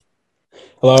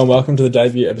Hello and welcome to the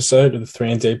debut episode of the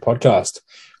 3&D podcast.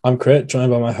 I'm Crit,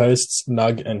 joined by my hosts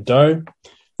Nug and Doe.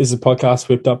 This is a podcast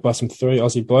whipped up by some three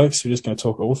Aussie blokes who are just going to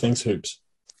talk all things hoops.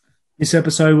 This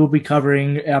episode will be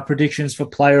covering our predictions for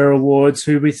player awards,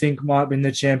 who we think might win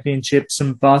the championship,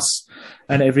 some busts,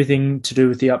 and everything to do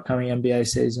with the upcoming NBA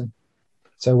season.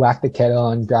 So whack the kettle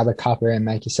on, grab a cuppa and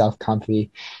make yourself comfy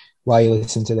while you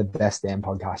listen to the best damn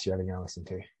podcast you're ever going to listen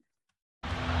to.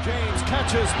 James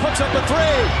catches, puts up a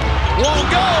three.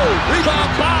 Won't go.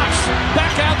 Rebound Bosh.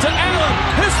 Back out to Allen.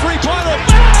 His three-pointer.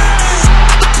 Bang!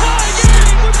 Tie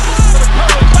game with Curry.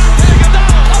 Backhand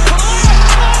Iguodala. Up for the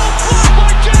layup. Oh, blocked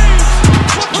by James.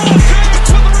 LeBron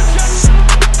James with the rejection.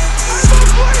 And the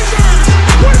Blazers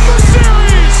win the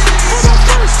series for the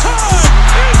first time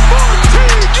in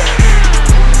 14 years.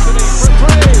 For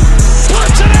three.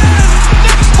 Puts it in.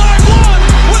 Knicks by one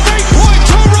with 8.2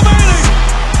 remaining.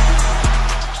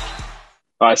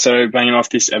 All right, so banging off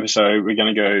this episode, we're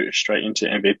going to go straight into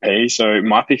MVP. So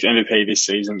my pick for MVP this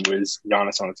season was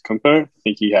Giannis Antetokounmpo. I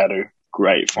think he had a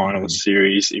great finals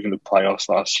series. Even the playoffs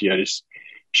last year just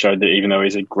showed that even though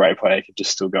he's a great player, he could just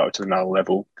still go to another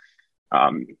level.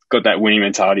 Got that winning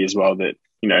mentality as well that,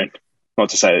 not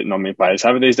to say that not many players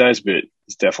have it these days, but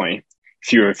it's definitely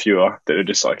fewer and fewer that are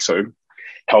just like so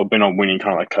hell-bent on winning,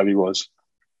 kind of like Kobe was.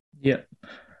 Yeah.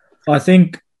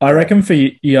 I reckon for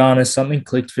Giannis, something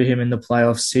clicked for him in the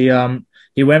playoffs.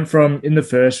 He went from, in the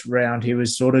first round, he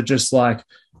was sort of just like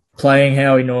playing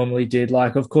how he normally did.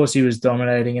 Like, of course, he was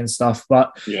dominating and stuff.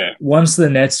 But once the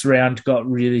Nets round got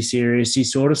really serious, he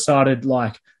sort of started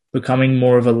like becoming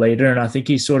more of a leader. And I think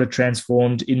he sort of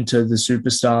transformed into the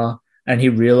superstar and he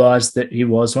realized that he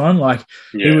was one. Like,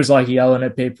 he was like yelling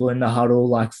at people in the huddle,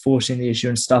 like forcing the issue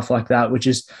and stuff like that, which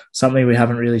is something we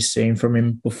haven't really seen from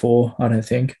him before, I don't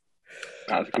think.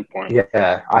 That's a good point.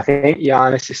 Yeah, I think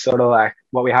Giannis is sort of like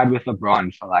what we had with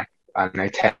LeBron for like,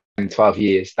 10, 12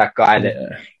 years. That guy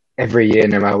that every year,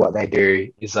 no matter what they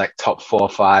do, is like top 4 or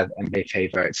 5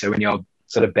 MVP votes. So when you're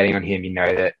sort of betting on him, you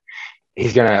know that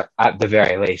he's going to, at the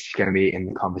very least, he's going to be in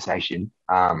the conversation.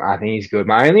 I think he's good.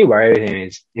 My only worry with him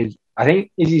is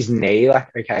his knee like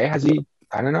okay? Has he?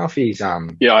 I don't know if he's I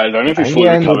don't know if he fully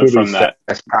recovered from that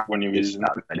when he was in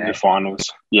the finals.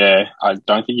 Yeah, I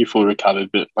don't think he fully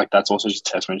recovered, but like that's also just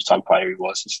a testament to the type of player he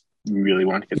was. Just really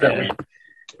wanted to get that win.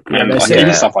 And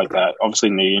even stuff like that. Obviously,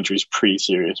 knee injury is pretty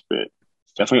serious, but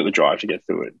definitely got the drive to get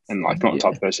through it. And like not the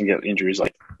type of person to get injuries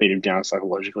like beat him down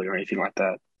psychologically or anything like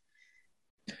that.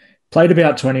 Played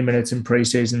about 20 minutes in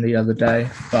preseason the other day,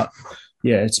 but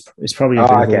yeah, it's probably a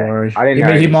bit of a worry. I didn't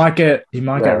know he might get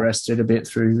rested a bit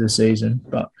through the season,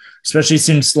 but especially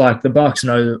since like the Bucks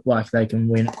know that like they can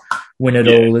win it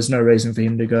all. There's no reason for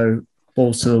him to go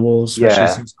balls to the walls.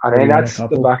 Yeah, I mean that's the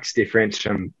Bucks' difference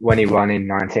from when he won in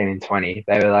 19 and 20.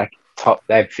 They were like top.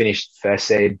 They finished first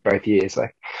seed both years.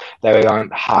 Like they were going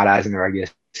hard as in the regular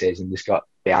season, just got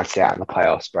bounced out in the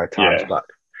playoffs both times. But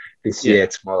this year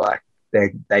it's more like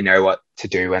they know what to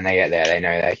do when they get there. They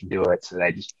know they can do it, so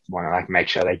they just want to like make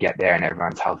sure they get there and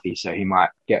everyone's healthy. So he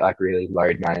might get like really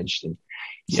load managed and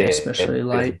especially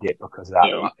late because of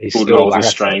that. He's still like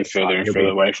straying further and further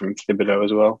away from Thibodeau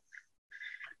as well.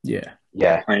 Yeah.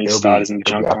 And he started in the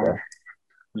jump there.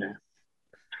 Yeah.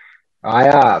 I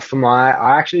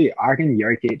reckon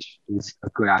Jokic is a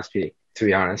good ass pick, to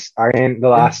be honest. I reckon the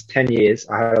last 10 years,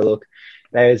 I had a look.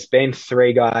 There's been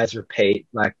 3 guys repeat,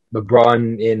 like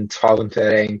LeBron in 12 and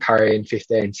 13, Curry in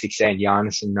 15 and 16,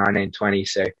 Giannis in 19 and 20.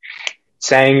 So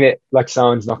saying that like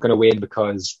someone's not going to win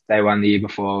because they won the year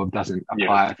before doesn't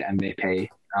apply with the MVP.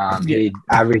 He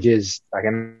averages like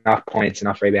enough points,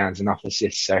 enough rebounds, enough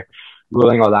assists. So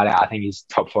ruling all that out, I think he's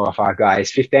top 4 or 5 guy.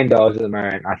 He's $15 at the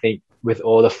moment. I think with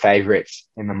all the favorites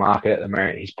in the market at the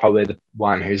moment, he's probably the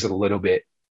one who's a little bit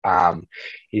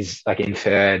he's like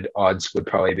inferred odds would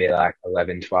probably be like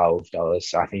 $11, $12.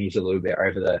 So I think he's a little bit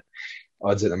over the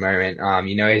odds at the moment.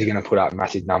 He's going to put up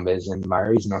massive numbers and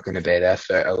Murray's not going to be there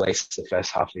for at least the first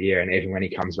half of the year. And even when he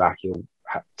comes back, he'll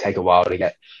take a while to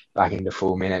get back into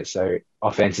full minutes. So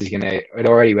offense is it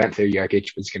already went through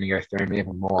Jokic, but it's going to go through him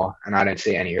even more. And I don't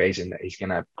see any reason that he's going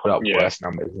to put up worse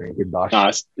numbers than he did last year.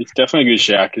 It's definitely a good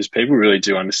shout because people really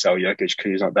do undersell Jokic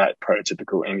because he's not that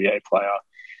prototypical NBA player.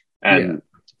 And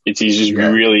he's just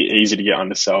really easy to get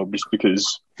undersold just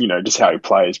because, just how he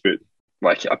plays. But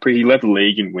like he led the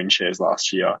league in win shares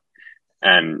last year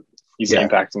and his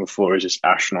impact on the floor is just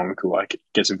astronomical. Like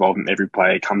gets involved in every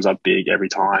play, comes up big every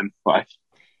time. Like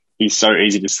he's so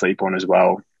easy to sleep on as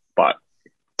well, but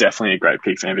definitely a great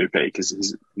pick for MVP because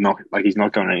he's not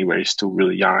going anywhere. He's still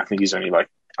really young. I think he's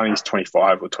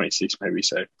 25 or 26 maybe.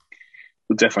 So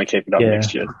we'll definitely keep it up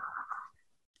next year.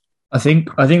 I think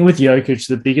with Jokic,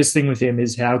 the biggest thing with him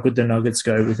is how good the Nuggets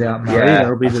go without Murray. Yeah,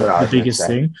 That'll be that's what I the was gonna biggest say.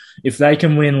 thing. If they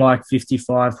can win like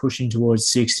 55, pushing towards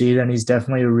 60, then he's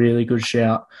definitely a really good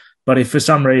shout. But if for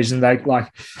some reason they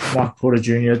like Mike Porter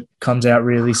Jr. comes out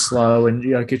really slow and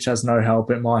Jokic has no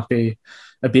help, it might be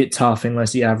a bit tough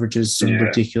unless he averages some Yeah.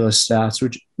 ridiculous stats,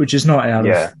 which is not out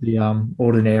Yeah. of the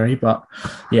ordinary. But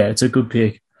yeah, it's a good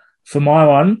pick. For my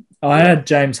one, I had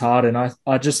James Harden.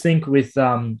 I just think with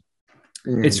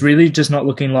it's really just not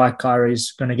looking like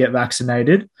Kyrie's going to get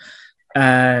vaccinated.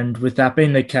 And with that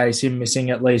being the case, him missing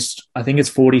at least, I think it's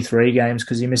 43 games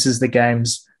because he misses the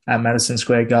games at Madison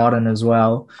Square Garden as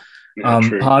well. Yeah,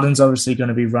 true. Harden's obviously going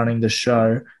to be running the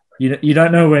show. You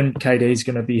don't know when KD's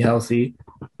going to be healthy.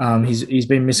 He's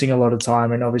been missing a lot of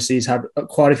time, and obviously he's had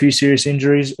quite a few serious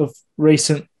injuries of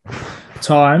recent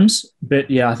times. But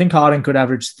yeah, I think Harden could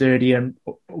average 30 and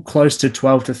close to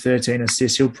 12 to 13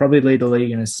 assists. He'll probably lead the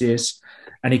league in assists,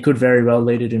 and he could very well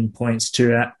lead it in points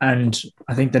too. And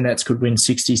I think the Nets could win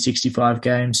 60, 65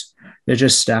 games. They're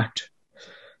just stacked.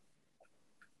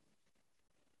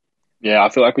 Yeah, I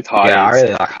feel like with Harden, Yeah, I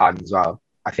really like Harden as well.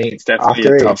 I think it's definitely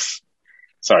after a tough.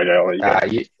 Sorry, Dale, I'll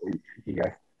let you go. you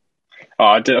go.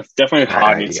 Definitely with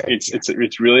Harden, you go.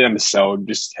 it's really undersold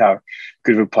just how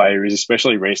good of a player he is,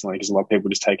 especially recently, because a lot of people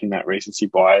just taking that recency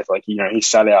bias. Like, he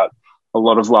sat out a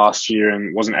lot of last year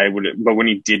and wasn't able to, but when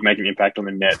he did make an impact on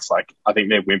the Nets, like I think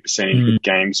their win percentage with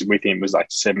games with him was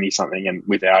like 70 something, and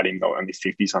without him, they were only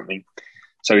 50 something.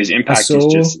 So his impact is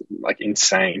just like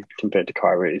insane compared to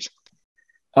Kyrie's.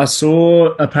 I saw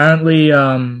apparently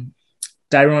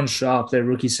Day'Ron Sharp, their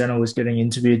rookie center, was getting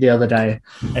interviewed the other day,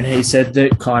 and he said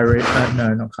that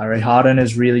Harden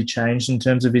has really changed in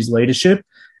terms of his leadership,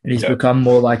 and he's become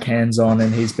more like hands-on,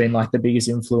 and he's been like the biggest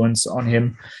influence on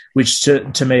him, which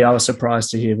to me, I was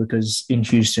surprised to hear, because in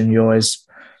Houston, you always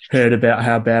heard about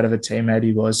how bad of a teammate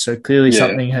he was. So clearly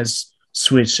something has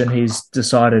switched, and he's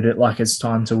decided it's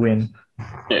time to win.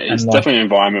 Yeah, it's definitely an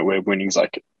environment where winning's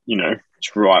like,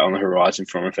 it's right on the horizon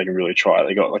for them if they can really try.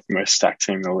 They got like the most stacked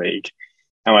team in the league.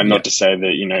 And not to say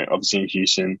that, obviously in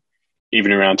Houston,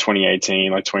 even around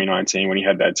 2018, like 2019, when he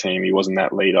had that team, he wasn't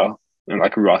that leader. And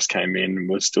like Russ came in and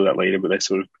was still that leader, but they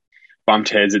sort of bumped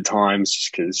heads at times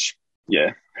just because,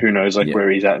 who knows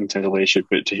where he's at in terms of leadership.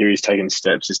 But to hear he's taken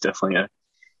steps is definitely a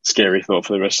scary thought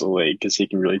for the rest of the league, because he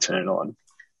can really turn it on.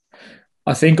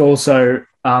 I think also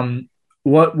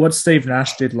what Steve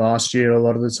Nash did last year a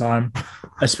lot of the time,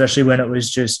 especially when it was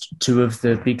just two of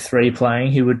the big three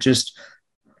playing, he would just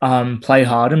play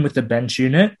Harden with the bench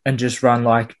unit and just run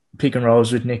like pick and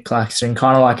rolls with Nick Claxton,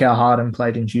 kind of like how Harden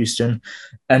played in Houston.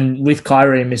 And with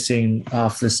Kyrie missing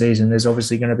half the season, there's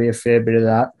obviously going to be a fair bit of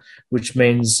that, which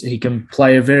means he can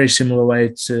play a very similar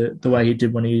way to the way he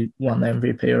did when he won the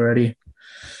MVP already.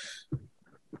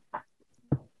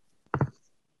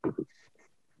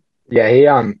 Yeah,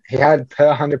 he had per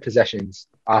 100 possessions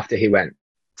after he went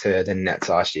to the Nets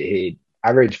last year. He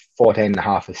averaged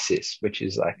 14.5 assists, which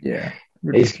is like,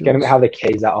 he's going to have the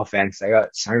keys that offense. They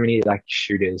got so many like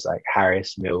shooters like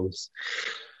Harris, Mills,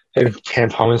 even Cam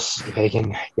Thomas, if he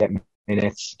can get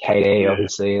minutes. KD,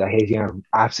 obviously, like he's going to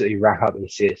absolutely rack up the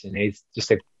assists, and he's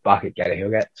just a bucket getter. He'll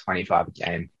get 25 a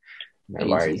game. No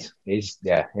worries. He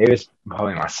was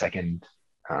probably my second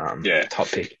top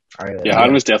pick.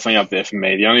 Harden was definitely up there for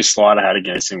me. The only slide I had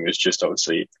against him was just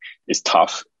obviously it's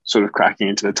tough sort of cracking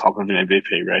into the top of an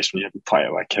MVP race when you have a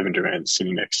player like Kevin Durant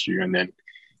sitting next to you, and then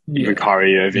even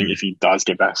Kyrie Irving, if he does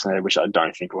get vaccinated, which I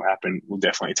don't think will happen, will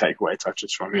definitely take away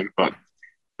touches from him. But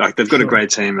like they've got a great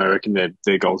team. I reckon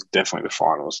their goal's definitely the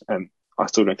finals, and I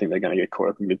still don't think they're going to get caught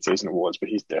up in mid-season awards. But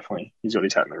he's got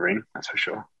his hat in the ring, that's for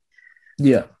sure.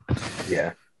 Yeah.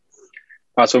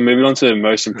 All right, so moving on to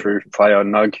most improved player.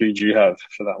 Nug, who do you have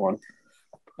for that one?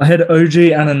 I had OG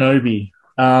Anunoby.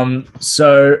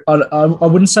 So I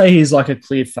wouldn't say he's like a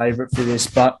clear favorite for this,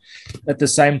 but at the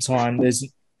same time, there's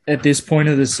at this point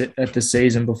of the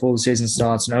season, before the season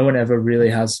starts, no one ever really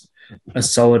has a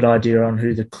solid idea on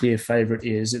who the clear favorite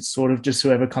is. It's sort of just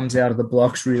whoever comes out of the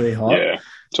blocks really hot. Yeah,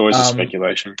 it's always a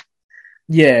speculation.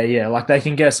 Yeah. Like they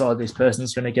can guess, this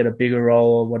person's going to get a bigger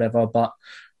role or whatever, but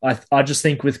I just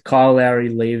think with Kyle Lowry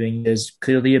leaving, there's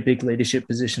clearly a big leadership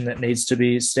position that needs to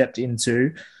be stepped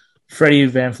into. Freddie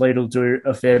VanVleet will do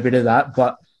a fair bit of that,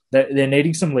 but they're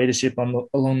needing some leadership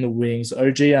along the wings.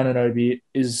 OG Anunoby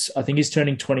I think he's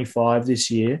turning 25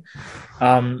 this year.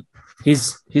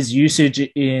 His usage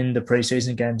in the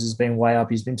preseason games has been way up.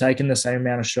 He's been taking the same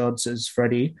amount of shots as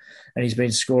Freddie, and he's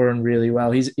been scoring really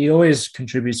well. He always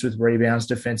contributes with rebounds,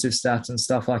 defensive stats, and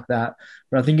stuff like that.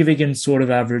 But I think if he can sort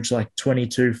of average like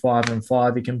 22, 5, and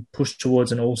 5, he can push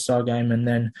towards an all-star game and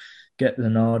then get the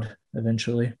nod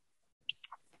eventually.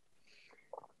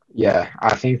 Yeah,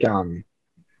 I think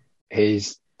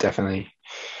he's definitely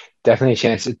a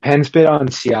chance. It depends a bit on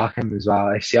Siakam as well.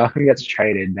 If Siakam gets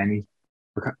traded, then he's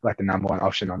like the number one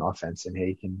option on offense, and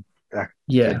he can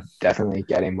could definitely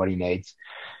get him what he needs.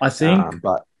 I think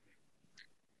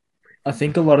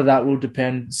a lot of that will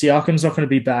depend. Siakam's not going to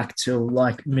be back till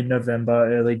like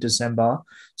mid-November, early December.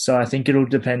 So I think it'll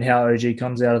depend how OG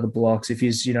comes out of the blocks. If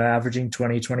he's, averaging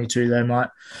 20, 22, they might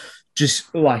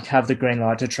just like have the green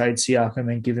light to trade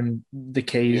Siakam and give him the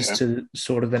keys to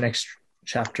sort of the next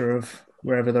chapter of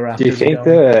wherever the Raptors are going. Do you think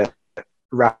the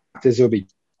Raptors will be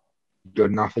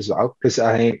good enough as well? Because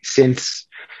I think since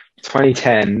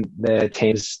 2010, the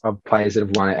teams of players that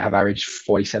have won it have averaged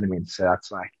 47 wins. So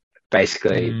that's like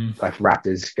basically like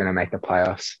Raptors going to make the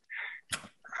playoffs.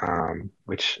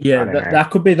 Which that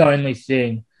could be the only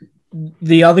thing.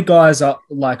 The other guys are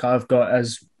like I've got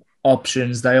as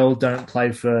options. They all don't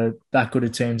play for that good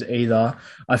of teams either.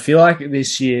 I feel like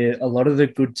this year a lot of the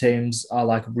good teams are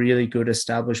like really good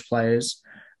established players,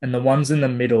 and the ones in the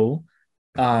middle.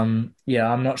 I'm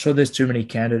not sure there's too many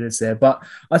candidates there, but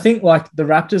I think like the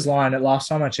Raptors line at last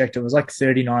time I checked, it was like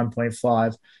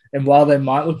 39.5. And while they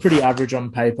might look pretty average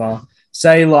on paper,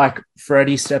 say like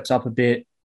Freddie steps up a bit,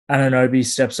 Anunoby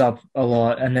steps up a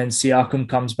lot, and then Siakam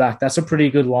comes back. That's a pretty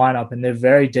good lineup, and they're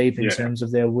very deep in terms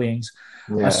of their wings.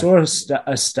 Yeah. I saw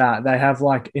a stat. They have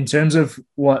like, in terms of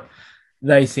what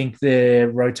they think their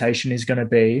rotation is going to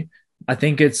be, I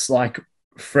think it's like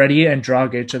Freddie and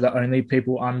Dragic are the only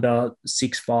people under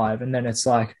 6'5", and then it's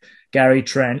like Gary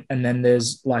Trent, and then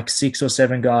there's like 6 or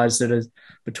 7 guys that are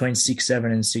between 6'7"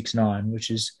 and 6'9",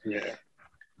 which is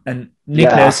and Nick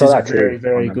Nurse is a very,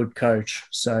 very good coach.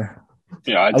 So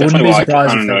I definitely like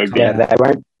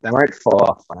Anunoby. They won't fall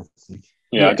off. I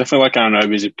definitely like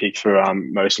Anunoby as a pick for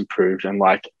most improved, and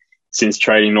like since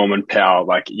trading Norman Powell,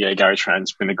 like Gary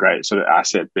Trent's been a great sort of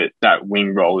asset, but that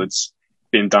wing role it's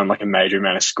been done like a major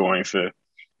amount of scoring for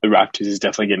the Raptors is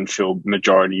definitely getting filled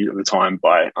majority of the time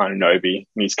by Anunoby.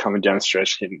 And he's coming down the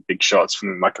stretch, hitting big shots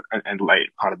from like and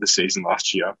late part of the season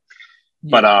last year.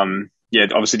 Yeah. But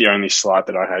obviously the only slight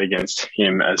that I had against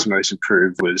him as most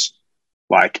improved was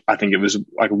like I think it was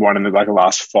like one in the like the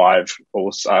last 5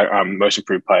 most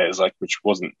improved players, like which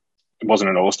wasn't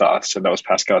an all-star, so that was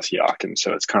Pascal Siakam.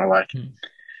 So it's kind of like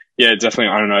definitely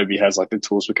Anunoby has like the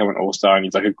tools to become an all-star, and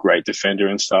he's like a great defender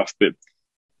and stuff. But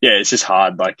it's just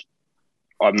hard. Like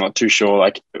I'm not too sure.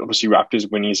 Like obviously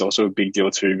Raptors winning is also a big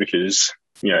deal too because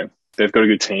they've got a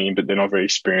good team, but they're not very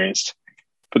experienced.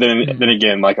 But then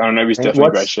again, like Anunoby's definitely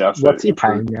a great shout. What's he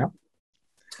paying now?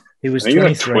 He was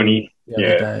 23 the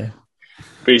other day.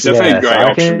 But he's definitely a great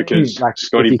option because like,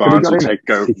 Scotty Barnes will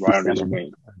go right under his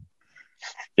wing.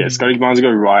 Yeah, Scotty Barnes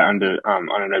will go right under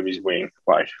Anunoby's wing,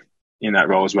 like in that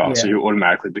role as well. Yeah. So he'll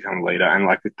automatically become a leader. And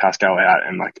like with Pascal out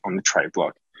and like on the trade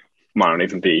block, might not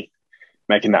even be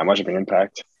making that much of an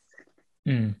impact.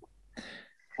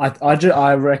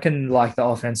 I reckon like the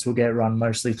offense will get run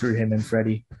mostly through him and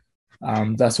Freddie.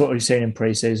 That's what we've seen in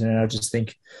preseason, and I just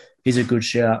think he's a good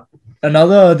shout.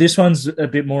 This one's a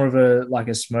bit more of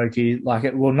a smoky,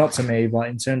 not to me, but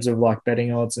in terms of like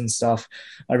betting odds and stuff,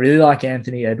 I really like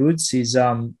Anthony Edwards. He's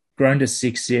grown to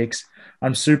 6'6".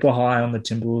 I'm super high on the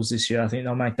Timberwolves this year. I think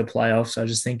they'll make the playoffs. I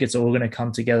just think it's all going to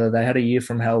come together. They had a year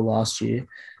from hell last year,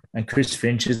 and Chris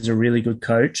Finch is a really good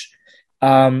coach.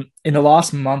 In the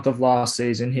last month of last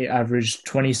season, he averaged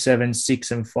 27,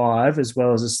 6, and 5, as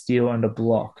well as a steal and a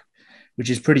block,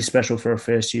 which is pretty special for a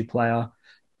first-year player.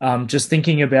 Just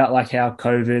thinking about like how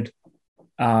COVID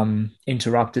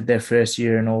interrupted their first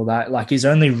year and all that, like he's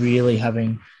only really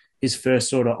having his first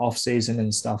sort of off season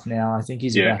and stuff now. I think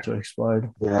he's about to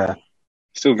explode. Yeah.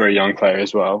 Still a very young player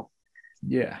as well.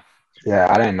 Yeah. Yeah,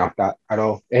 I don't knock that at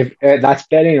all. If that's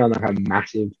betting on like a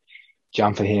massive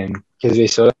jump for him because we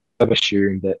sort of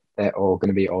assume that they're all going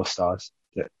to be all-stars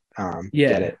that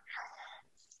get it.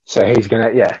 So he's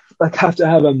going to, have to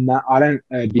have I don't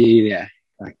be,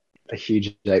 like a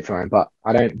huge date for him, but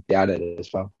I don't doubt it as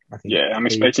well. I think I'm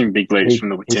expecting big leaps from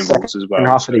the Timberwolves as well. And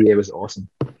half of the year was awesome.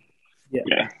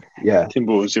 Yeah.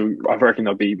 Timberwolves, I reckon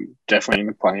they'll be definitely in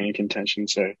the playing contention.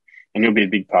 So, and he'll be a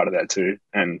big part of that too.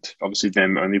 And obviously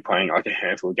them only playing like a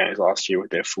handful of games last year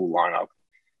with their full lineup.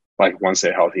 Like once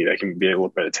they're healthy, they can be a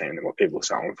lot better team than what people are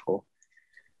selling for.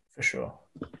 For sure.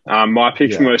 My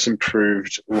pick for most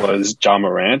improved was Ja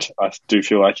Morant. I do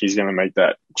feel like he's going to make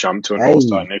that jump to an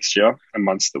all-star next year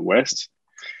amongst the West.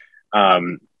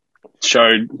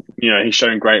 He's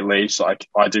showing great leaps. Like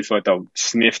I do feel like they'll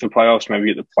sniff the playoffs,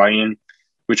 maybe get the play-in,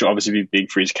 which will obviously be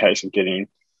big for his case of getting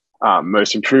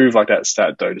most improved, like that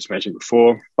stat Doe just mentioned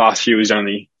before. Last year was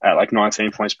only at like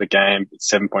 19 points per game,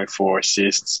 7.4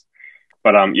 assists.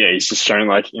 But yeah, he's just shown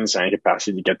like insane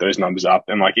capacity to get those numbers up,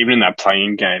 and like even in that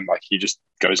playing game, like he just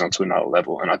goes on to another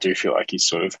level. And I do feel like he's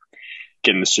sort of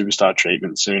getting the superstar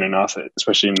treatment soon enough,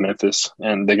 especially in Memphis,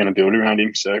 and they're going to build around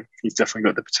him. So he's definitely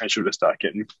got the potential to start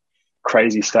getting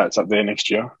crazy stats up there next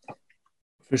year.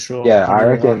 For sure. Yeah, I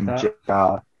really reckon. like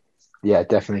that. Yeah,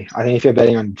 definitely. I think if you're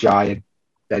betting on Ja, you're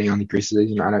betting on the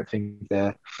Grizzlies, and I don't think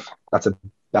that's a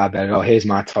bad bet at all. Here's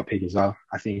my top pick as well.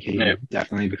 I think he will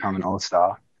definitely become an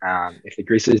all-star. If the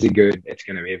Grizzlies are good, it's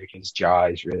going to be because Ja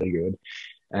is really good.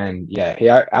 And yeah, he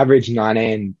averaged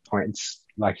 19 points,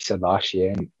 like you said, last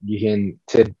year. And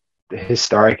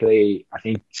historically, I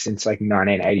think since like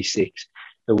 1986,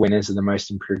 the winners of the most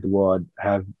improved award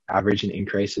have averaged an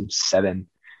increase of 7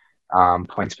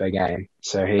 points per game.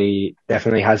 So he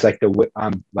definitely has like the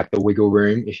wiggle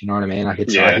room, if you know what I mean. Like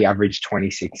it's like he averaged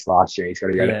 26 last year. He's got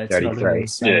to go to 33.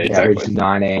 He averaged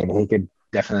 19. He could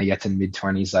definitely get to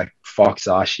mid-20s. Like Fox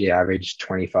last year averaged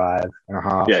 25 and a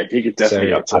half. Yeah, he could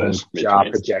definitely up to those Ja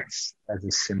projects as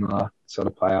a similar sort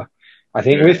of player. I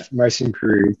think with most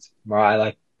improved, my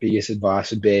like biggest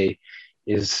advice would be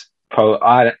is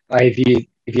probably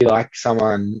if you like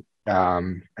someone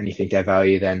and you think they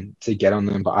value, then to get on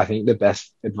them. But I think the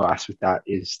best advice with that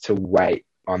is to wait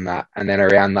on that, and then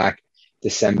around like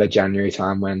December, January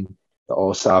time when the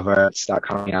All-Star votes start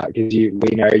coming out, because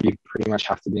we know you pretty much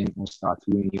have to be an All-Star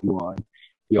to win the award.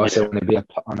 You also want to be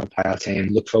on a playoff team.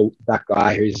 Look for that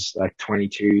guy who's like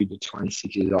 22 to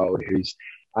 26 years old, who's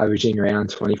averaging around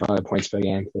 25 points per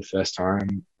game for the first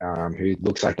time, who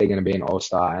looks like they're going to be an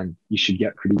all-star, and you should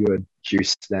get pretty good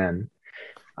juice then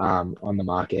on the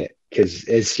market, because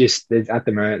it's just at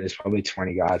the moment there's probably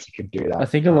 20 guys that could do that. I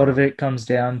think a lot of it comes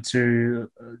down to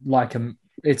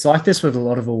it's like this with a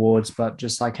lot of awards, but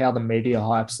just like how the media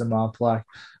hypes them up. Like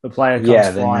a player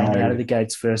comes flying out of the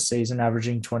gates first season,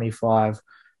 averaging 25.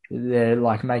 They're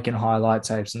like making highlight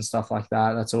tapes and stuff like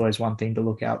that. That's always one thing to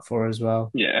look out for as well.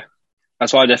 Yeah.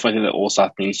 That's why I definitely think the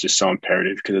All-Star thing is just so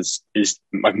imperative, because it's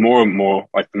like more and more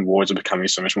like the awards are becoming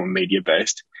so much more media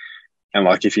based. And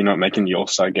like if you're not making the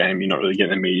All-Star game, you're not really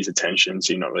getting the media's attention,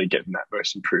 so you're not really getting that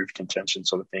most improved contention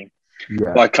sort of thing.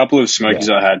 Yeah. Like a couple of smokies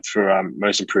I had for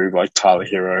most improved, like Tyler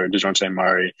Hero, DeJounte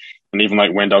Murray, and even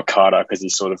like Wendell Carter, because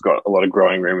he's sort of got a lot of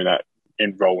growing room in that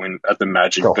role at the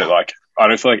Magic. But like I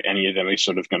don't feel like any of them are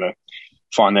sort of going to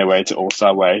find their way to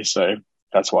All-Star way. So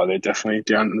that's why they're definitely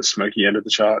down in the smoky end of the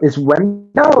chart. Is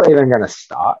Wendell even going to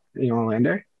start in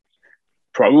Orlando?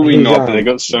 Probably not, but they've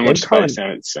got so much space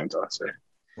down at center. So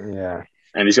yeah,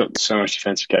 and he's got so much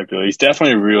defensive capability. He's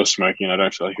definitely a real smoky, and I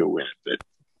don't feel like he'll win it.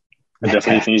 But I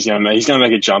definitely think he's going to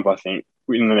make a jump, I think,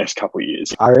 in the next couple of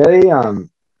years. I really I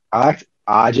like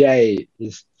RJ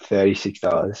is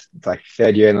 $36. It's like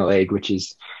third year in the league, which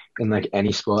is in like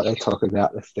any sport they talk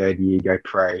about the third year you go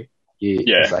pro.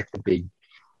 It's like the big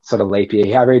sort of leap year.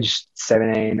 He averaged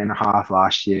 17 and a half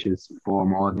last year, which was 4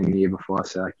 more than the year before.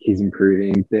 So like he's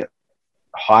improving. The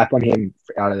hype on him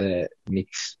out of the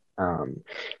Knicks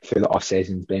through the off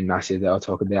season has been massive. They'll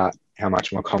talk about how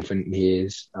much more confident he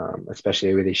is,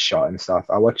 especially with his shot and stuff.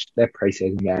 I watched their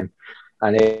preseason game,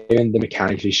 and even the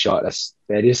mechanics of his shot,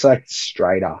 they're just like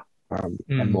straighter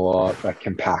and more like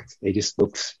compact. He's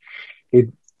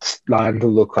starting to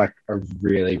look like a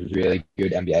really, really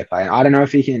good NBA player. And I don't know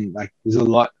if he can, like, there's a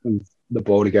lot of the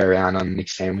ball to go around on the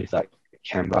Knicks team with like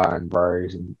Kemba and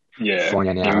Rose and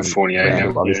Fournier now. And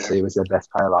Randall obviously was their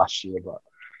best player last year, but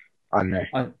I don't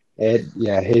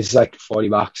know. He's like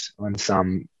 $40 on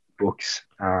some books.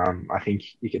 I think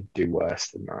you could do worse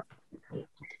than that.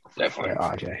 Definitely.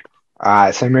 RJ. All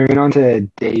right, so moving on to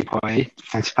Depoy,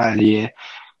 Defensive Player of the Year.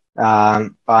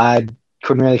 I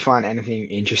couldn't really find anything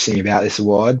interesting about this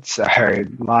award. So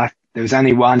there was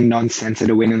only one non-center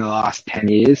to win in the last 10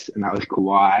 years, and that was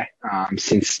Kawhi.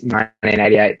 Since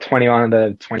 1988, 21 of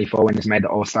the 24 winners made the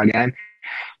All-Star game.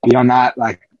 Beyond that,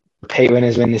 like, repeat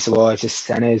winners win this award. It's just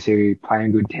centers who play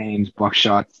in good teams, block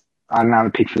shots. I don't have a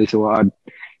pick for this award.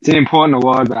 It's an important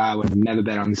award, but I would never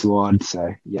bet on this award.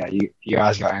 So, yeah, you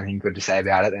guys got anything good to say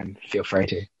about it, then feel free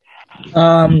to.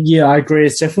 Yeah, I agree.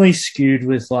 It's definitely skewed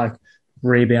with, like,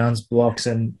 rebounds, blocks,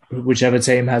 and whichever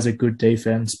team has a good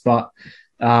defense. But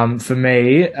for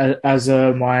me, as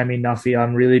a Miami Nuffy,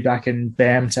 I'm really backing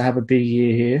Bam to have a big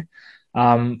year here.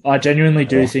 I genuinely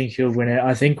do think he'll win it.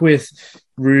 I think with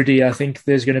Rudy, I think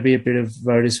there's going to be a bit of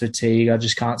voters fatigue. I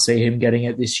just can't see him getting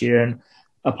it this year. And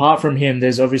apart from him,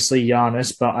 there's obviously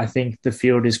Giannis, but I think the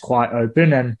field is quite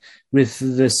open. And with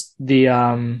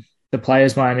the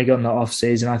players Miami got in the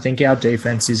offseason, I think our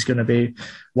defense is going to be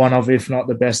one of, if not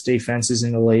the best defenses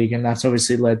in the league. And that's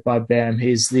obviously led by Bam.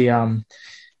 He's the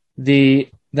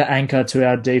the anchor to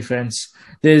our defense.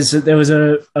 There was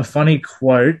a funny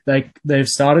quote. They've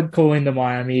started calling the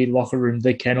Miami locker room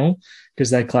the kennel because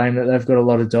they claim that they've got a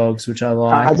lot of dogs, which I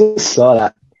like. I just saw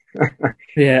that.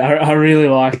 Yeah, I really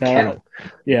like that. Kennel.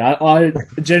 Yeah, I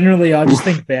just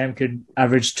think Bam could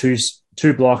average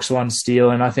two blocks, 1 steal,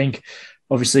 and I think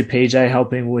obviously PJ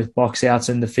helping with box outs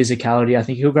and the physicality. I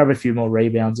think he'll grab a few more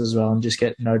rebounds as well and just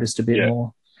get noticed a bit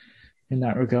more in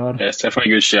that regard. Yeah, it's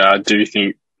definitely a good shout. I do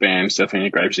think Bam's definitely in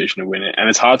a great position to win it, and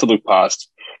it's hard to look past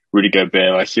Rudy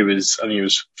Gobert. Like he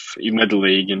led the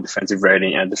league in defensive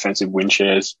rating and defensive win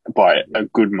shares by a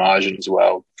good margin as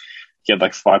well. He had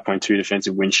like 5.2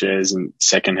 defensive win shares, and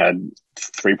second had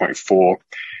 3.4.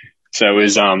 So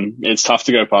it's tough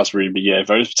to go past Rudy, but yeah,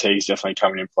 voters fatigue is definitely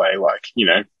coming in play. Like,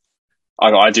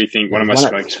 I do think one of my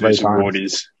smokers for this award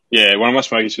is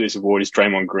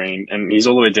Draymond Green, and he's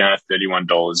all the way down at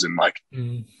 $31, and like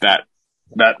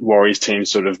that Warriors team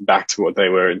sort of back to what they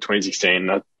were in 2016.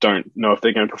 I don't know if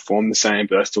they're going to perform the same,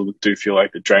 but I still do feel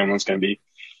like that Draymond's going to be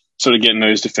sort of getting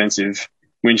those defensive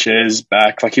win shares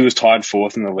back. Like he was tied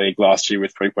 4th in the league last year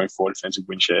with 3.4 defensive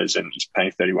win shares, and he's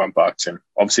paying $31. And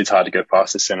obviously it's hard to go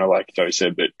past the center, like Joe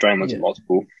said, but Draymond's a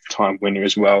multiple time winner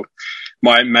as well.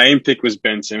 My main pick was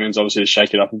Ben Simmons, obviously to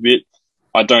shake it up a bit.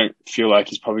 I don't feel like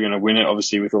he's probably going to win it,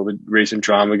 obviously with all the recent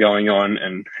drama going on,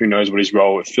 and who knows what his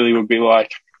role at Philly would be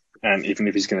like, and even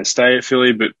if he's going to stay at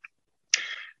Philly. But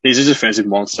he's a defensive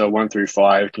monster, 1 through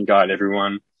 5, can guard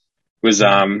everyone. Was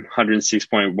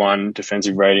 106.1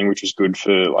 defensive rating, which was good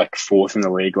for like 4th in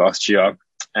the league last year.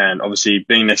 And obviously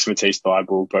being next to Matisse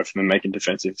Thybulle, both of them making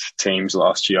defensive teams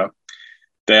last year,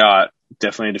 they are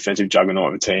definitely a defensive juggernaut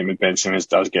of a team, and Ben Simmons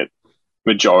does get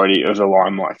majority of the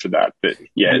limelight for that. But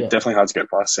yeah, definitely hard to go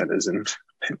past centers and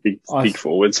big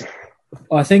forwards.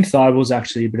 I think Thybulle's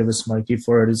actually a bit of a smoky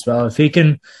for it as well. If he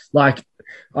can, like,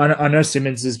 I know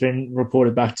Simmons has been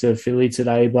reported back to Philly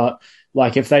today, but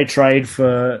like if they trade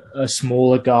for a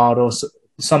smaller guard or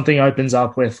something opens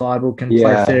up where Thybulle can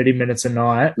play 30 minutes a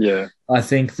night, I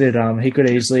think that he could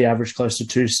easily average close to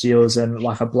 2 steals and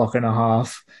like a block and a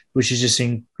half, which is just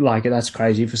that's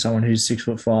crazy for someone who's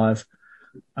 6'5".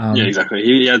 Yeah, exactly.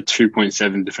 He had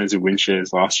 2.7 defensive win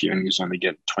shares last year, and he was only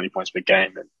getting 20 points per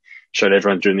game, and showed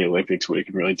everyone during the Olympics what he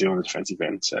can really do on the defensive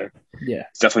end. So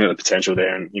it's definitely got the potential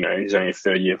there, and he's only a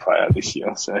 3rd-year player this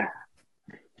year,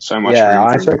 so much. Yeah,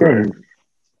 I reckon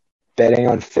betting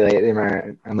on Philly at the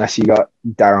moment, unless you got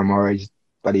Daryl Morey's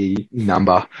bloody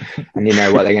number and you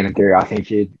know what they're going to do, I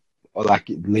think you'd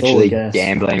literally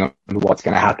gambling on what's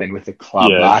going to happen with the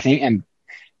club. Yeah. I think, and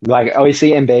like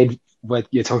obviously Embiid, what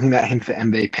you're talking about him for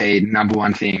MVP, number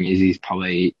one thing is he's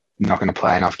probably not going to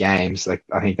play enough games. Like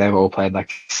I think they've all played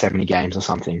like 70 games or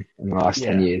something in the last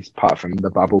 10 years, apart from the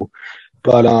bubble.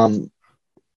 But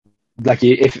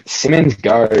if Simmons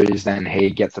goes, then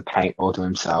he gets the paint all to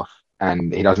himself,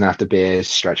 and he doesn't have to be a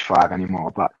stretch 5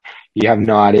 anymore. But you have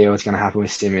no idea what's going to happen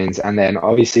with Simmons. And then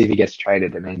obviously if he gets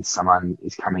traded, it means someone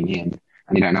is coming in,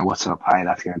 and you don't know what sort of player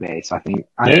that's going to be. So I think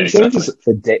Simmons is,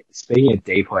 speaking of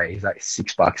deep play, he's like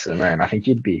 $6 at the moment. I think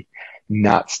you'd be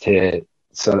nuts to.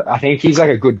 So I think he's like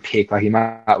a good pick. Like he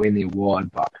might win the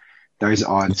award, but those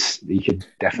odds you could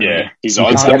definitely his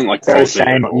odds haven't like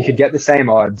you could get the same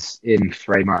odds in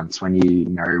 3 months when you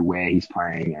know where he's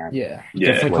playing. And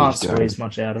definitely can't squeeze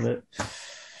much out of it.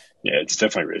 Yeah, it's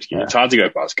definitely risky. It's hard to go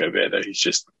past Gobert though. He's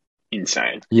just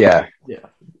insane. Yeah.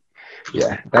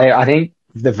 I think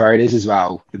the voters as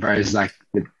well. The voters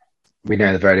we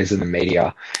know the voters and the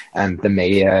media, and the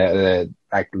media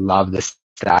love the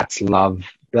stats,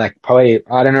 probably,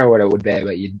 I don't know what it would be,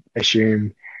 but you'd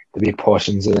assume there'd be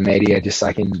portions of the media just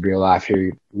like in real life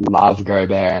who love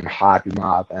Gobert and hype him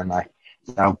up, and like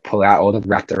they'll pull out all the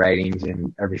Raptor ratings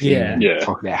and everything and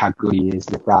talk about how good he is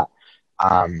with that.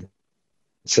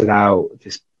 So they'll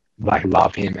just like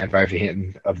love him and vote for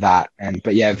him of that.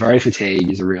 But vote fatigue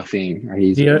is a real thing.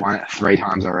 He's won it 3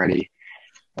 times already.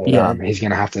 He's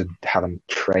going to have a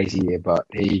crazy year, but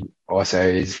he also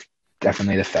is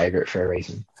definitely the favorite for a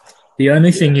reason. The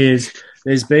only thing is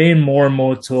there's been more and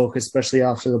more talk, especially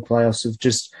after the playoffs, of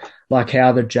just like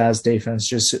how the Jazz defense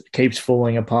just keeps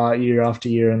falling apart year after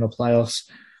year in the playoffs,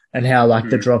 and how like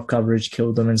the drop coverage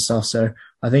killed them and stuff. So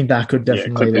I think that could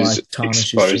definitely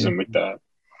tarnish expose them with that.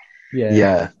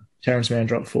 Yeah. Terrence Mann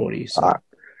dropped 40. So.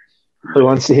 Who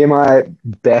wants to hear my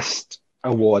best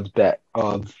awards bet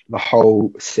of the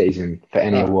whole season for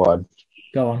any award?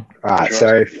 Go on. All right,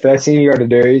 so first thing you got to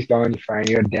do is go on your phone.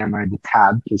 You got to download the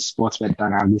tab because Sportsbet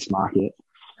don't have this market.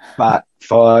 But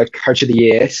for Coach of the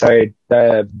Year, so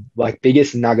the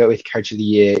biggest nugget with Coach of the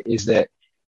Year is that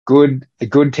a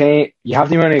good team. You have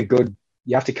to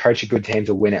you have to coach a good team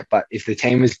to win it. But if the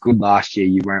team was good last year,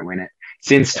 you won't win it.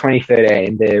 Since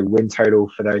 2013, their win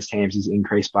total for those teams has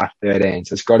increased by 13.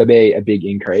 So it's got to be a big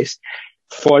increase.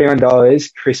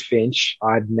 $41, Chris Finch.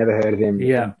 I'd never heard of him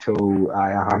until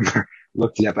I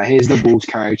looked it up. But he's the Wolves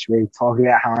coach. We're talking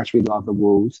about how much we love the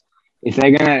Wolves. If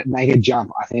they're going to make a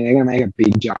jump, I think they're going to make a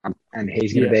big jump. And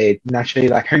he's going to be naturally,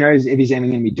 like, who knows if he's even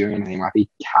going to be doing anything. Might be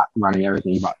cat running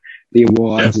everything. But the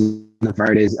awards and the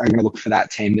voters are going to look for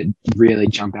that team that really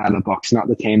jump out of the box, not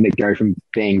the team that go from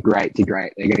being great to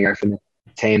great. They're going to go from the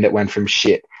team that went from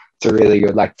shit to really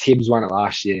good. Like Tibbs won it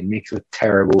last year. Knicks were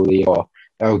terrible the year.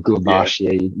 They were good last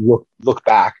year. You look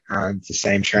back, it's the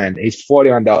same trend. He's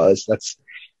 $41. That's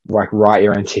like write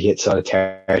your own ticket sort of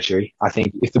territory. I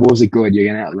think if the Wolves are good, you're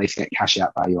going to at least get cash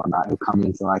out value on that. It'll come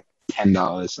into like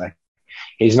 $10. Like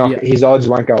he's not, his odds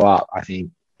won't go up. I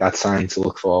think that's something to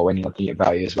look for when you're looking at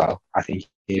value as well. I think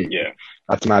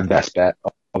that's my best bet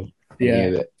of any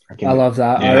of it. I love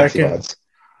that.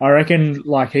 I reckon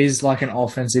like he's like an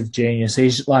offensive genius.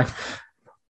 He's like,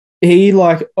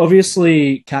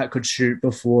 obviously Cat could shoot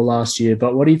before last year,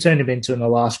 but what he turned him into in the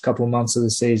last couple of months of the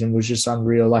season was just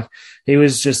unreal. Like he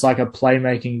was just like a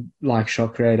playmaking, like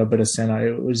shot creator, but a center.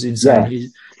 It was insane. Yeah.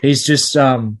 He's just,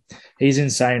 he's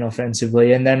insane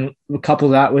offensively. And then couple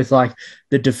that with like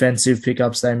the defensive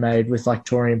pickups they made with like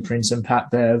Torian Prince and Pat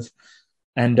Bev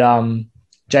and,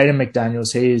 Jaden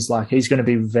McDaniels. He's going to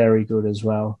be very good as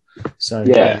well. So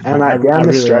and like down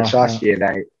the stretch last year,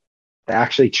 they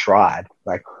actually tried.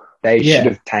 Like they should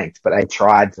have tanked, but they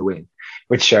tried to win,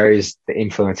 which shows the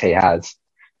influence he has.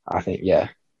 I think, I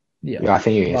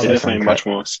think he's definitely a much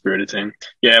more spirited team.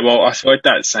 Yeah, well, I feel like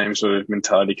that same sort of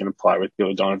mentality can apply with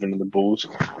Billy Donovan and the Bulls.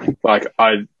 Like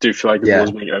I do feel like the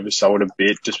Bulls being oversold a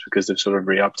bit just because they've sort of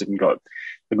re-upped and got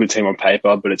a good team on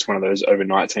paper, but it's one of those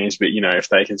overnight teams. But if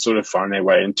they can sort of find their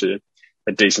way into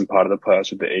a decent part of the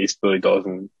playoffs with the East, Billy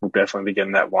Donovan will definitely be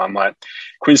getting that limelight.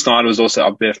 Quinn Snyder was also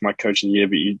up there for my coach of the year,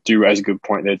 but you do raise a good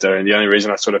point there, Joe. And the only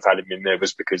reason I sort of had him in there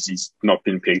was because he's not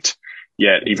been picked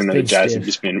yet, even though the Jazz have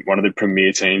just been one of the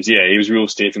premier teams. Yeah, he was real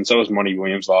stiff, and so was Monty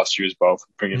Williams last year as well, for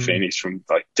bringing Phoenix from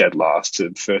like dead last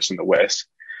to first in the West,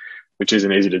 which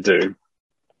isn't easy to do.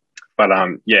 But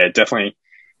definitely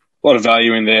a lot of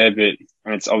value in there,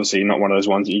 but it's obviously not one of those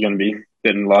ones that you're going to be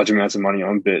betting large amounts of money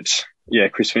on. But yeah,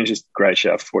 Chris Finch is a great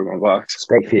shout for $41.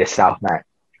 Speak for yourself, mate.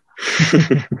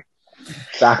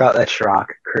 Back up the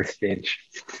truck, Chris Finch.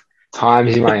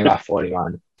 Times your money by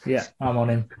 41. Yeah, I'm on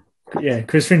him. Yeah,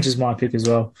 Chris Finch is my pick as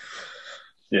well.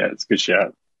 Yeah, it's a good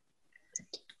shout.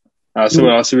 So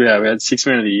what else do we have? We had 6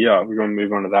 men of the year. We're going to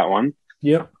move on to that one.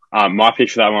 Yep. My pick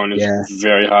for that one is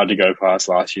very hard to go past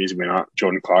last year's winner,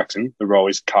 Jordan Clarkson. The role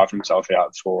he's carved himself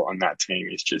out for on that team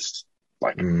is just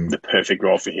like the perfect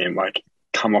role for him. Like,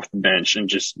 come off the bench and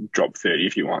just drop 30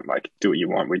 if you want. Like, do what you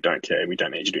want. We don't care. We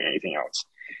don't need you to do anything else.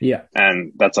 Yeah.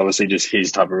 And that's obviously just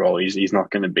his type of role. He's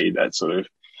not going to be that sort of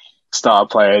star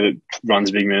player that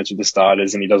runs big minutes with the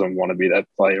starters, and he doesn't want to be that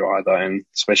player either. And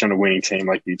especially on a winning team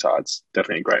like Utah, it's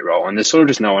definitely a great role. And there's sort of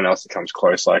just no one else that comes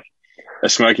close. Like, a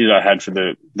smoky that I had for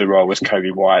the role was Kobe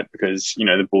White, because,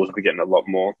 the Bulls will be getting a lot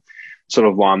more sort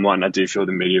of limelight, and I do feel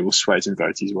the media will sway some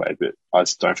votes his way, but I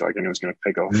just don't feel like anyone's going to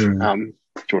pick off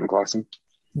Jordan Clarkson.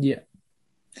 Yeah.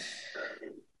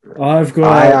 I've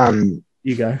got...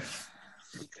 you go.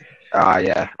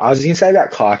 I was going to say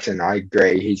about Clarkson, I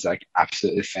agree. He's like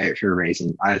absolutely the favorite for a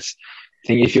reason. I just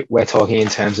think if we're talking in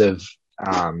terms of,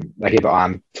 if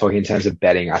I'm talking in terms of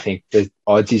betting, I think the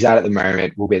odds he's at the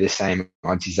moment will be the same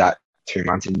odds he's at 2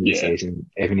 months into the season,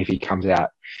 even if he comes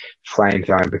out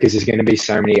flamethrown, because there's going to be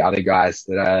so many other guys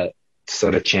that are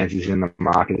sort of chances in the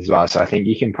market as well. So I think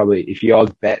you can probably, if you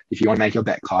want to make your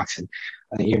bet Clarkson,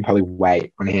 I think you can probably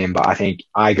wait on him. But I think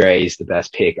I agree he's the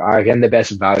best pick. I reckon the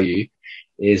best value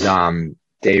is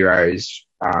D Rose.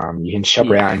 You can shop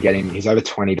around and get him. He's over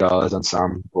 $20 on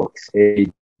some books.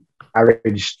 He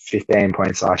averaged 15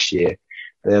 points last year.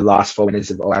 The last 4 winners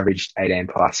have all averaged 18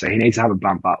 plus. So he needs to have a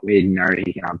bump up. We know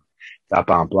he can have that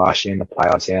bump. Last year in the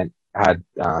playoffs, he had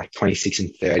 26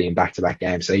 and 30 in back-to-back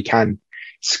games. So he can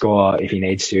score if he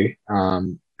needs to.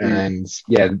 And he's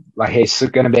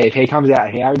going to be, if he comes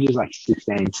out, he averages like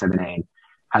 16, 17,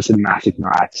 has some massive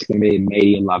nights. It's going to be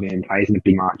media love him, plays in the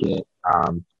big market.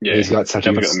 He's got such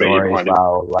a good story as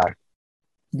well.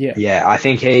 I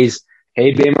think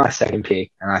he'd be my second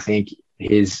pick, and I think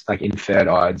his like inferred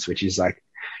odds, which is like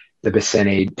the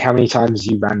percentage, how many times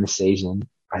you run the season.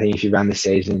 I think if you run the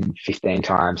season 15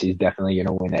 times, he's definitely going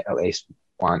to win it at least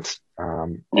once,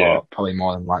 or probably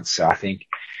more than once. So I think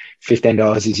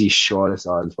 $15 is his shortest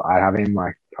odds, but I have him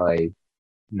like probably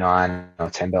 $9 or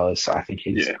 $10. So I think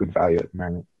he's good value at the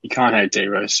moment. You can't hate D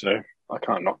Rose, so I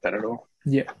can't knock that at all.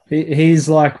 Yeah, he's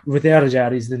like, without a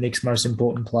doubt, he's the Knicks' most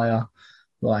important player.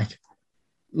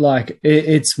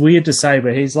 It's weird to say,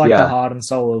 but he's like the heart and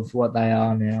soul of what they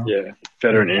are now. Yeah,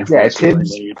 veteran influence.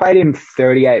 Tibbs played him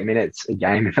 38 minutes a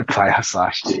game in the playoffs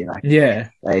last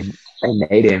year. They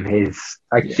need him. He's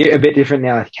a bit different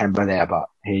now with Kemba there, but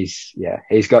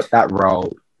he's got that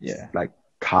role like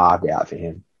carved out for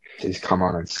him. Just come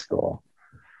on and score.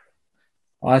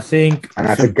 I think, and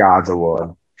that's a guards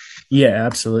award. Yeah,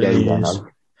 absolutely.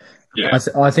 Yeah.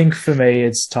 I think for me,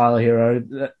 it's Tyler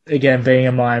Hero. Again, being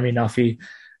a Miami Nuffy,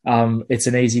 it's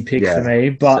an easy pick for me.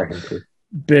 But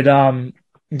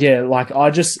like I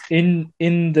just in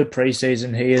the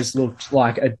preseason, he has looked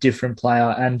like a different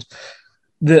player. And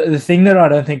the thing that I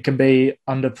don't think can be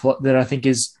that I think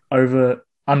is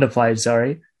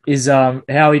underplayed, is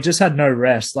how he just had no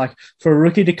rest. Like for a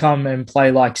rookie to come and play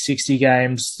like 60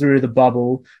 games through the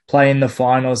bubble, play in the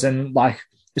finals, and like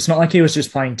it's not like he was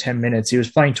just playing 10 minutes. He was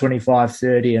playing 25,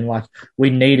 30, and like we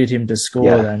needed him to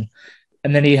score then.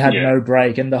 And then he had no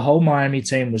break, and the whole Miami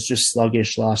team was just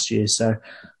sluggish last year. So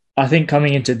I think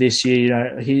coming into this year, you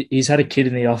know, he's had a kid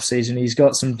in the offseason. He's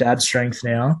got some dad strength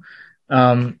now.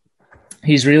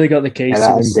 He's really got the keys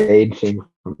to this.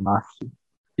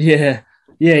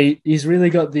 He's really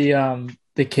got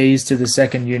the keys to the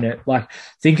second unit. Like,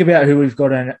 think about who we've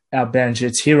got on our bench.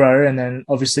 It's Hero, and then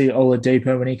obviously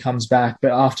Oladipo when he comes back.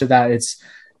 But after that, it's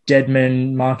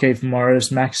Dedmon, Markieff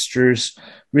Morris, Max Strus.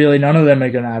 Really, none of them are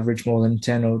going to average more than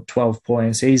 10 or 12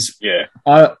 points. I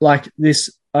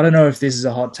don't know if this is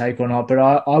a hot take or not, but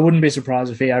I wouldn't be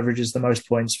surprised if he averages the most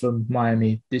points for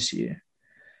Miami this year.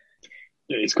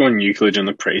 Yeah, he's gone Euclid in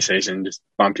the preseason, just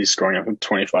bumped his scoring up to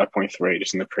 25.3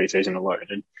 just in the preseason alone.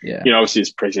 And, obviously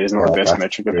his preseason is not the best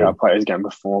metric of how players can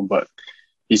perform, but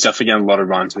he's definitely getting a lot of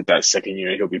runs with that second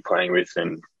unit he'll be playing with,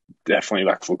 and definitely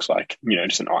looks like,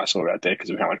 just an eyesore out there because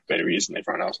of how much better he is than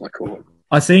everyone else on the court.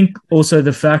 I think also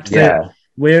the fact that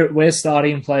we're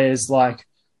starting players like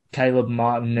Caleb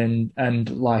Martin and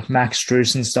like Max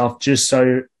Strus and stuff just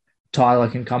so Tyler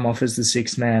can come off as the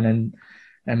sixth man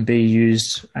and be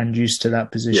used to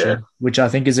that position, which I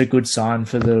think is a good sign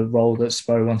for the role that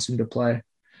Spo wants him to play.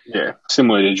 Yeah,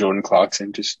 similar to Jordan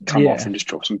Clarkson, just come off and just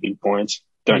drop some big points.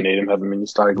 Don't need him, have him in the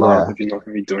starting lineup if he's not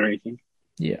going to be doing anything.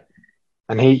 Yeah.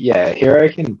 And Hero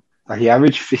can, he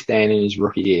averaged 15 in his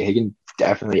rookie year. He can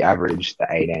definitely average the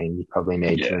 18 you probably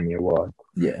need to win the award.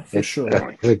 Yeah, for sure.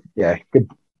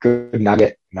 Good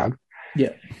nugget, Nug.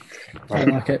 Yeah, I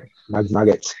like it.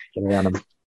 Nuggets, get around them.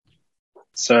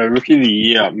 So, Rookie of the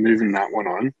Year, moving that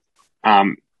one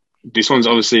on. This one's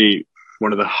obviously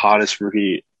one of the hardest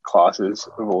rookie classes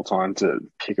of all time to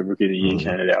pick a Rookie of the Year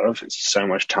candidate out of. It's so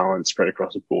much talent spread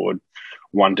across the board,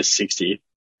 1 to 60.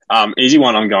 Easy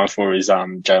one I'm going for is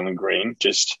Jalen Green.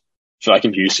 Just feel like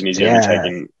in Houston, he's going to be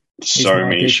taking so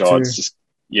many shots.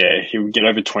 He would get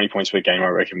over 20 points per game, I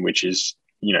reckon, which is,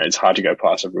 it's hard to go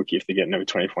past a rookie if they're getting over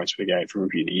 20 points per game for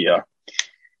Rookie of the Year.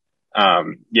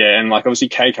 And like obviously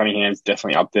Kay Cunningham's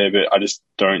definitely up there, but I just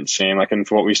don't see him and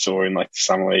for what we saw in like the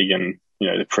summer league and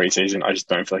the preseason, I just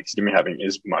don't feel like he's gonna be having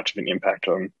as much of an impact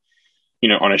on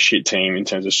on a shit team in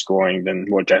terms of scoring than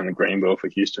what Jalen Green will for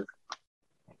Houston.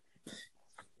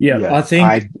 I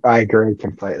think I agree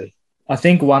completely. I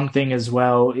think one thing as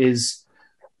well is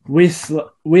with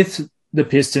the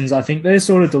Pistons, I think they're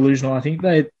sort of delusional. I think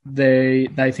they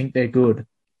think they're good.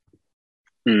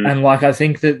 And I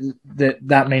think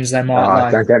that means they might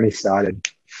don't get me started.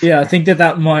 Yeah, I think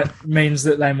that means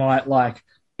that they might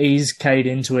ease Cade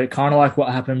into it, kind of like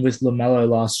what happened with LaMelo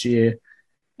last year.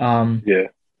 And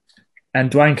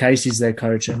Dwayne Casey's their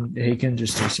coach, and he can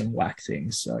just do some whack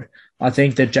things. So I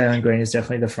think that Jalen Green is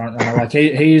definitely the front runner.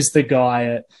 He is the guy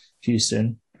at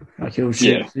Houston. He'll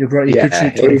shoot. He could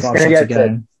shoot 25 shots a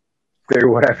game. Do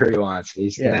whatever he wants.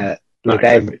 He's gonna.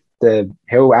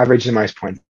 He'll average the most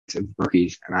points of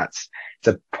rookies, and that's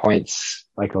the points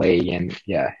league, and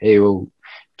he will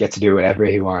get to do whatever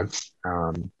he wants.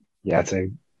 That's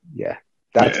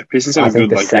Pistons I have a think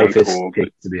good the safest young core,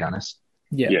 pick, to be honest.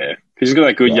 Pistons got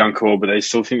that good young core, but they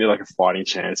still think they're a fighting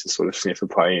chance to sort of sniff a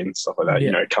play and stuff like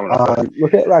that. Coming up.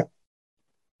 Look at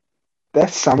their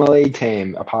summer league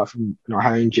team, apart from not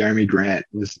having Jeremy Grant,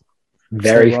 was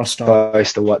very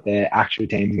close to what their actual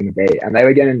team is going to be, and they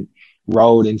were getting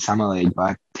rolled in summer league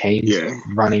by teams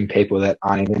running people that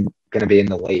aren't even going to be in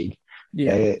the league.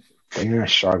 They're going to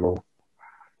struggle.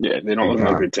 Yeah, they're not looking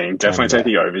like a good team. Definitely take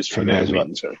the overs for their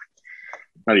win. So,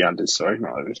 not the unders. Sorry,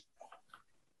 not overs.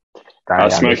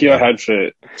 Smokey I had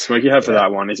for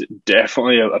that one is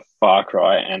definitely a far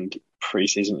cry, and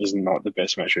preseason is not the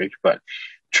best metric. But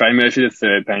Trey Murphy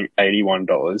III paying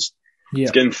 $81. Yeah.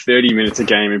 He's getting 30 minutes a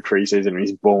game in preseason and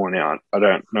he's balling out. I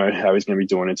don't know how he's going to be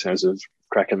doing in terms of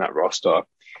cracking that roster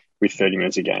with 30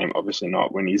 minutes a game. Obviously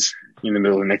not when he's in the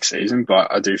middle of next season,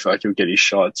 but I do feel like he'll get his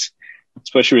shots,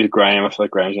 especially with Graham. I feel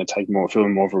like Graham's going to fill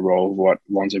in more of a role of what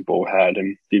Lonzo Ball had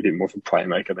and be a bit more of a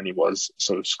playmaker than he was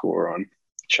sort of scorer on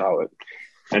Charlotte.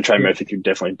 And Trey Murphy could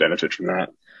definitely benefit from that.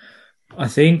 I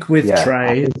think with Trey,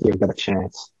 I think you've got a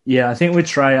chance. Yeah, I think with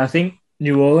Trey, I think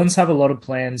New Orleans have a lot of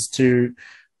plans to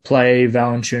play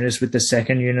Valanciunas with the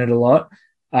second unit a lot.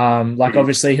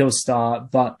 Obviously he'll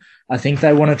start, but I think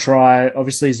they want to try.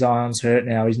 Obviously Zion's hurt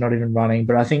now; he's not even running.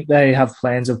 But I think they have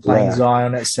plans of playing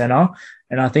Zion at center,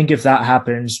 and I think if that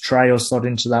happens, Trey will slot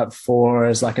into that 4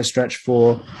 as like a stretch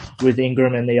 4 with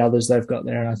Ingram and the others they've got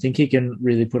there. And I think he can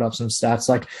really put up some stats.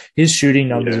 Like his shooting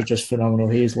numbers are just phenomenal.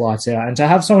 He is lights out, and to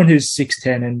have someone who's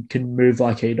 6'10" and can move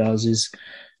like he does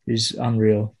is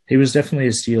unreal. He was definitely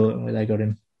a steal when they got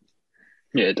him.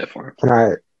 Yeah, definitely. Can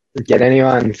I get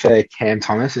anyone for Cam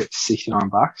Thomas at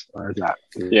 $69, or is that?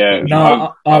 Yeah,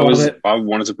 no, I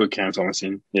wanted to put Cam Thomas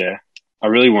in. Yeah, I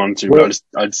really wanted to, but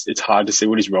it's hard to see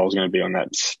what his role is going to be on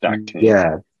that stacked team.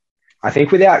 Yeah, I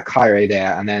think without Kyrie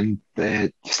there, and then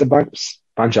just a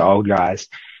bunch of old guys,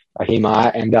 like he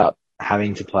might end up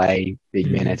having to play big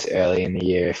minutes early in the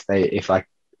year if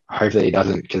hopefully he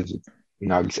doesn't because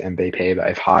Nugg's MVP,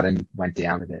 but if Harden went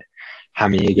down with it,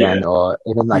 hammy again, or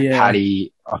even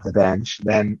Patty off the bench,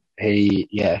 then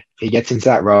if he gets into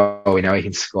that role, we know he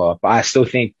can score. But I still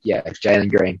think,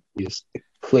 Jalen Green is a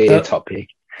clear top pick.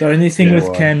 The only thing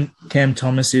with Cam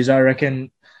Thomas is I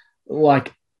reckon,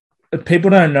 like, people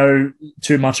don't know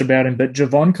too much about him, but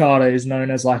Javon Carter is known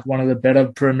as like one of the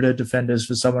better perimeter defenders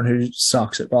for someone who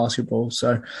sucks at basketball.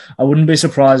 So I wouldn't be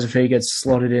surprised if he gets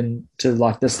slotted into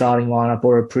like the starting lineup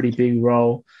or a pretty big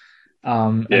role.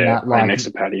 And that, like, next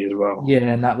to Patty as well. Yeah,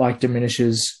 and that like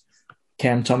diminishes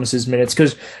Cam Thomas's minutes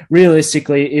because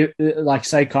realistically,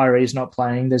 say Kyrie's not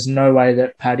playing, there's no way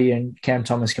that Patty and Cam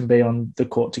Thomas can be on the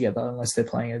court together unless they're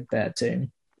playing a bad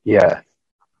team. Yeah.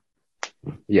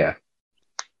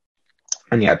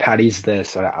 And Patty's the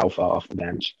sort of alpha off the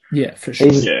bench. Yeah, for sure.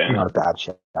 He's not a bad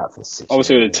shot for 6.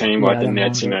 Obviously, with a team like the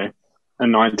Nets, a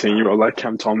 19-year-old like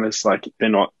Cam Thomas, like they're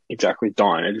not exactly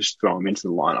dying to just throw him into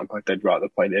the lineup. Like they'd rather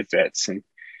play their vets and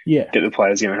get the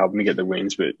players going to help them get the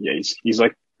wins. But he's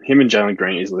like him and Jalen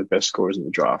Green is the best scorers in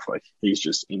the draft. Like he's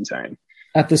just insane.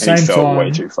 At the same time,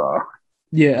 way too far.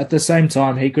 Yeah, at the same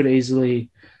time, he could easily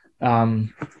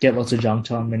get lots of junk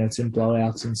time minutes and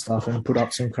blowouts and stuff and put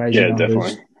up some crazy numbers.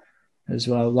 Definitely. As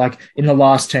well. Like in the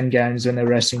last 10 games when they're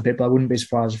resting people, I wouldn't be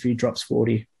surprised if he drops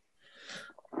 40.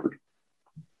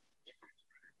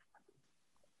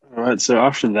 All right, so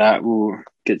after that, we'll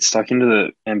get stuck into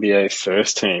the NBA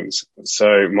first teams.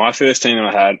 So my first team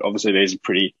that I had, obviously these are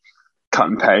pretty cut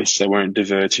and paste. They won't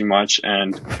divert too much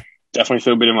and definitely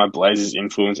feel a bit of my Blazers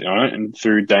influence on it. And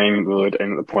through Dame Lillard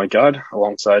in at the point guard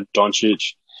alongside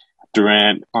Doncic,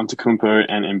 Durant, Antetokounmpo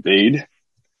and Embiid,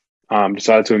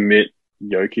 decided to omit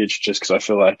Jokic just because I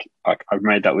feel like I've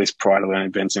made that list prior to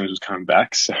learning Ben Simmons was coming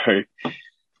back. So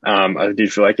I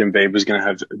did feel like Embiid was going to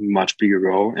have a much bigger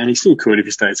role, and he still could if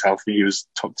he stays healthy. He was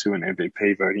top 2 in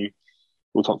MVP voting,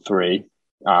 or top 3,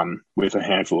 with a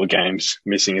handful of games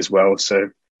missing as well. So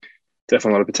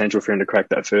definitely a lot of potential for him to crack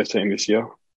that first team this year.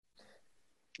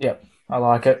 Yep, I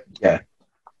like it. Yeah.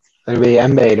 It'll be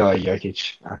Embiid or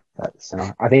Jokic.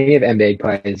 I think if Embiid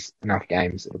plays enough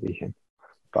games, it'll be him.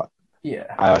 But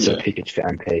I also pick it for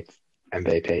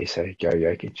MVP, so go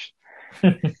Jokic.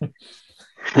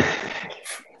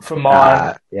 For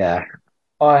mine,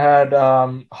 I had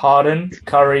Harden,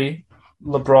 Curry,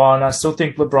 LeBron. I still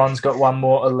think LeBron's got one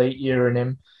more elite year in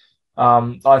him.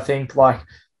 I think I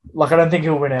don't think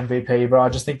he'll win MVP, but I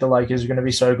just think the Lakers are going to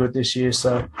be so good this year.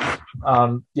 So,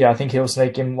 I think he'll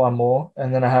sneak in one more.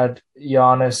 And then I had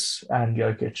Giannis and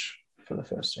Jokic for the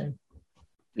first team.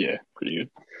 Yeah, pretty good.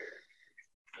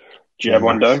 Do you have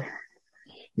one, Doe?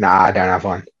 Nah, I don't have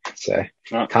one. So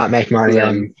can't make money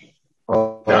on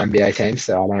all NBA teams,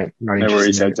 so I don't. Not no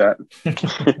worries, said that.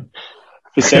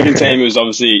 The second team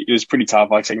was pretty tough.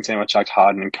 Like second team, I chucked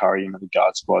Harden and Curry into the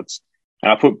guard spots,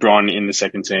 and I put Bron in the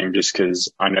second team just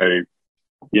because I know,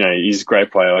 he's a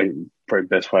great player, like probably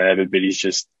best player ever, but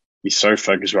he's so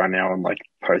focused right now on like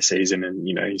postseason and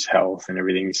his health and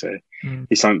everything. So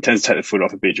he tends to take the foot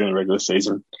off a bit during the regular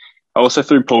season. I also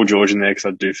threw Paul George in there because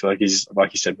I do feel like he's,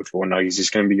 like you said before, he's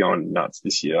just going to be going nuts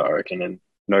this year, I reckon, and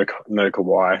no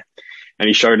Kawhi. And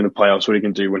he showed in the playoffs what he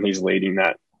can do when he's leading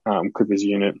that Clippers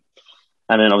unit.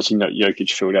 And then obviously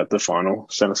Jokic filled out the final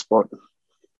center spot.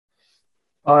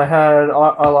 I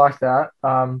like that.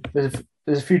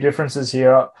 There's a few differences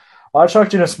here. I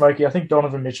chucked in a smoky. I think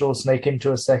Donovan Mitchell will sneak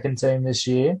into a second team this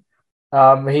year.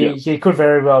 He could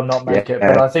very well not make it,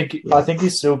 but I think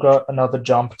he's still got another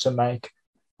jump to make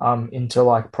into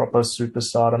like proper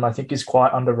superstardom. I think he's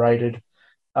quite underrated.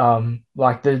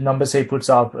 Like the numbers he puts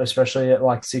up, especially at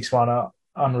like 6'1", are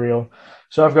unreal.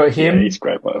 So I've got him. Yeah, he's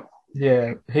great player.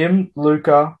 Yeah, him,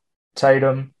 Luka,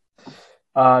 Tatum,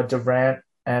 Durant,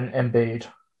 and Embiid.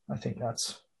 I think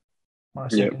that's my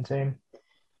second team.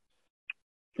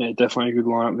 Yeah, definitely a good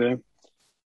lineup there.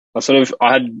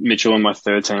 I had Mitchell on my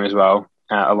third team as well,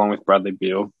 along with Bradley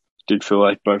Beal. Did feel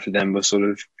like both of them were sort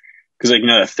of, because like,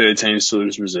 that third team is sort of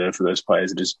just reserved for those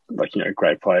players that are just like,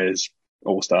 great players,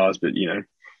 all stars, but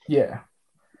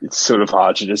it's sort of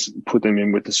hard to just put them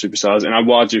in with the superstars. And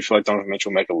I do feel like Donovan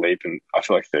Mitchell will make a leap, and I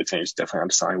feel like 13 is definitely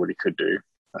understanding what he could do.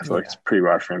 I feel like it's pretty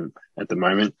right for him at the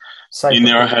moment. In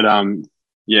there I had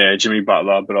Jimmy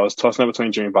Butler, but I was tossing up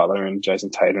between Jimmy Butler and Jason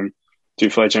Tatum. Do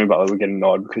feel like Jimmy Butler would get a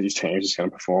nod because his team is just going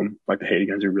to perform. Like the Heat are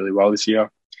going to do really well this year.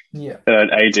 Yeah.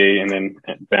 AD and then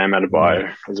Bam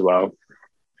Adebayo as well.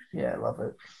 Yeah, love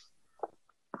it.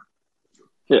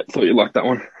 Yeah, thought you liked that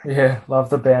one. Yeah, love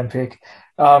the Bam pick.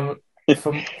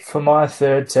 For my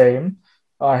third team,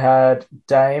 I had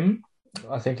Dame.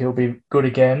 I think he'll be good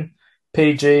again.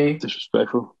 PG.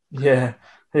 Disrespectful. Yeah,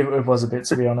 it was a bit,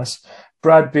 to be honest.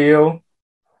 Brad Beal.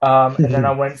 And then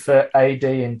I went for AD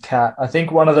and Cat. I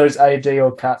think one of those AD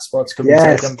or Cat spots could be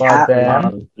taken by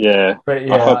Bam. Yeah, but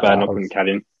I felt bad not putting Cat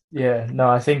in. Yeah, no,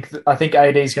 I think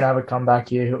AD is going to have a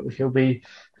comeback year. He'll be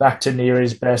back to near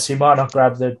his best. He might not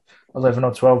grab the 11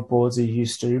 or 12 boards he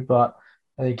used to, but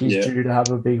I think he's due to have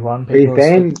a big one. He's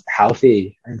been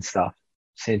healthy and stuff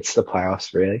since the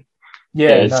playoffs, really.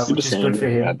 Yeah, which is good for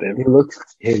him.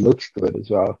 He looks good as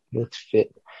well. He looks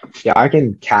fit. Yeah, I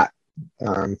can Cat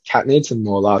needs some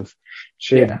more love.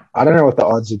 I don't know what the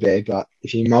odds would be, but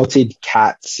if you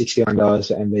multi-Cat $61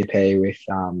 for MVP with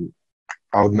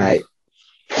old mate,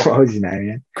 what was his name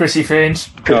again? Chrissy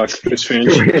Finch. Chris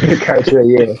Finch. Coach of the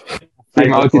year. He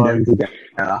multi them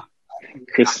together.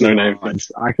 Chris, no name.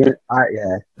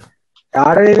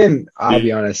 I'll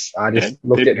be honest, I just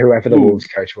looked at whoever the Wolves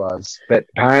coach was. But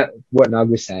apparently what Nug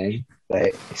was saying,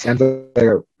 he sounds like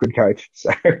a good coach,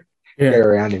 so get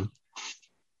around him.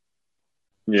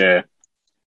 Yeah.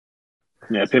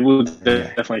 Yeah, people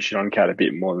definitely shit on Cat a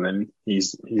bit more than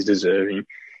he's deserving.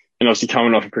 And obviously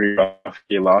coming off a pretty rough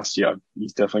year last year,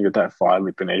 he's definitely got that fire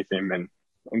lit beneath him. And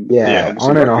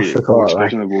on and off the court,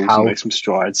 like the Wolves to make some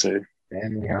strides. So I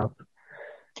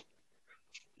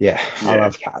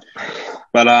love Cat.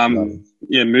 But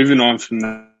moving on from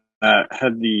that,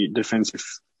 had the defensive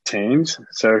teams.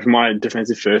 So for my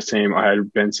defensive first team, I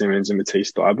had Ben Simmons and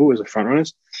Matisse Thybulle as the front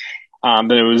runners.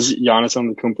 Then it was Giannis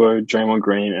Antetokounmpo, Draymond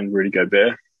Green, and Rudy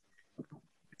Gobert.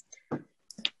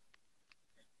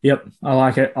 Yep, I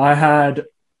like it. I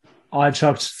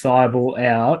chucked Thybulle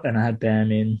out and I had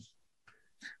Bam in.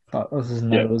 But other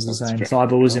than that, it was the same.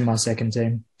 Thybulle was in my second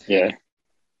team. Yeah.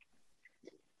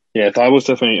 Yeah, Thybulle's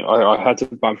definitely... I had to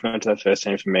bump him into that first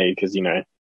team for me because,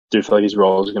 do feel like his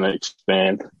role is going to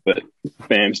expand. But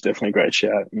Bam's definitely a great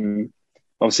shout. And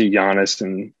obviously, Giannis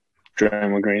and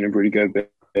Draymond Green and Rudy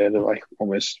Gobert, they're like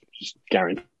almost just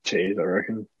guaranteed, I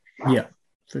reckon. Yeah,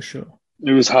 for sure.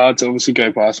 It was hard to obviously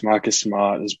go past Marcus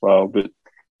Smart as well, but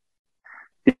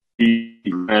he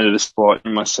landed a spot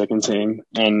in my second team,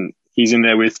 and he's in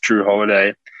there with Drew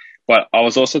Holiday. But I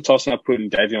was also tossing up putting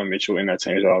Davion Mitchell in that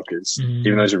team as well because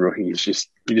even though he's a rookie, he just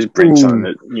brings something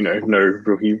that no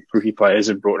rookie players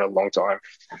have brought in a long time.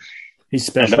 He's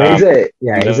special. And,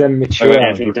 he's a mature.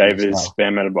 Anthony Davis,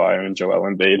 Bam Adebayo, and Joel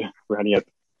Embiid.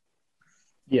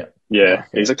 Yeah,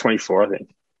 he's like 24, I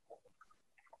think.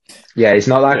 Yeah, he's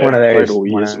not like one of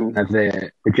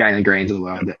the Jalen Greens of the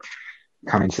world that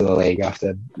come into the league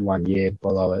after 1 year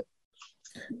below it.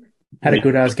 Had a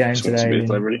good ass game today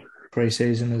in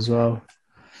pre-season as well.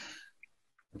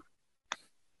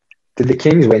 Did the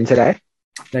Kings win today?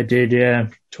 They did, yeah.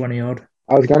 20-odd.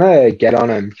 I was going to get on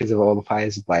them because of all the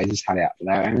players the Blazers had out, but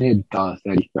they only had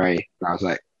 $1.33. And I was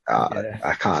like,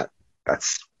 I can't.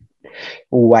 That's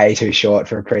way too short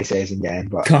for a preseason game.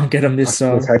 But can't get them this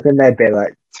I was hoping they'd be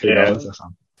like $2 or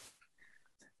something.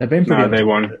 They've been pretty. They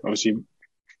won. Obviously,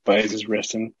 Blazers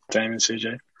resting Dame and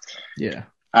CJ. Yeah.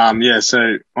 So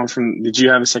on from. Did you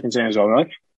have a second team as well,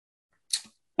 Mike?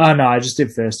 Oh no, I just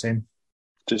did first team.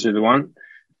 Just did the one.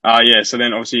 So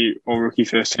then obviously all rookie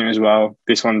first team as well.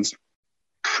 This one's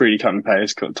pretty cut and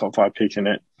paste. Got the top 5 picks in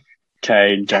it.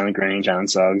 Cade, Jalen Green, Jalen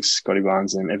Suggs, Scotty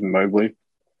Barnes, and Evan Mobley.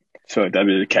 I feel like that'd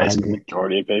be the case for the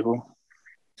majority of people.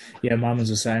 Yeah, mine was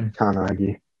the same. Can't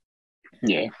argue.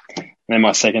 Yeah. And then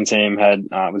my second team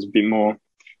was a bit more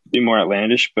bit more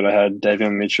outlandish, but I had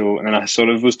Davion Mitchell, and then I sort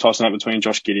of was tossing up between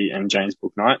Josh Giddey and James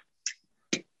Bouknight.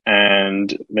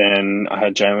 And then I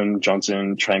had Jalen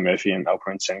Johnson, Trey Murphy, and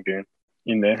Alperen Sengun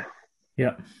in there.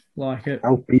 Yeah, like it.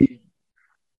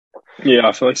 Yeah,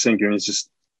 I feel like Sengun is just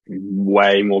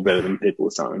way more better than people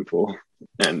are starting for.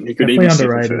 And he could Definitely even stick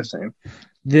the underrated. first team.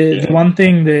 The one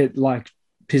thing that like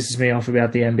pisses me off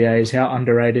about the NBA is how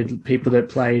underrated people that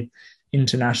played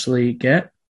internationally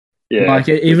get. Yeah, like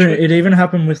it even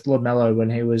happened with LaMelo when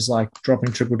he was like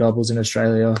dropping triple doubles in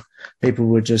Australia. People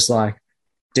were just like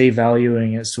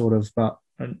devaluing it, sort of. But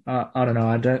I don't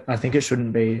know. I think it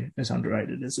shouldn't be as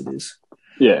underrated as it is.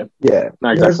 Yeah.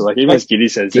 No, exactly. Like even as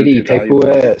Giddey says, Giddey, people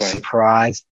were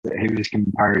surprised that he was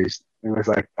composed. It was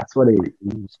like that's what he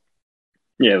is.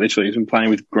 Yeah, literally, he's been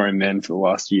playing with grown men for the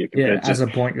last year compared as to a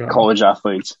point guard. college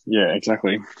athletes. Yeah,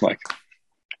 exactly. Like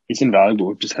he's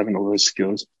invaluable just having all those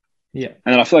skills. Yeah.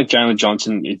 And I feel like Jalen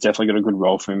Johnson, he's definitely got a good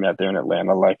role for him out there in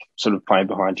Atlanta, like sort of playing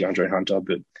behind DeAndre Hunter.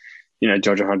 But, you know,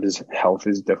 DeAndre Hunter's health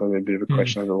is definitely a bit of a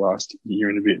question over the last year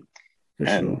and a bit. For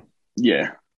sure.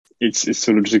 Yeah, it's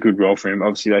sort of just a good role for him.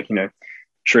 Obviously, like, you know,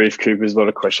 Sharif Cooper's a lot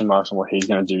of question marks on what he's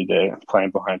going to do there,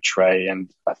 playing behind Trey.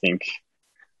 And I think,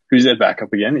 who's their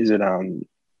backup again? Is it,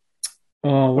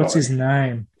 what's his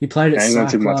name? He played at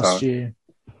SAC last year.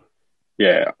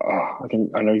 Yeah,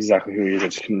 I know exactly who he is. I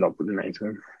just cannot put the name to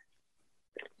him.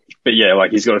 But yeah,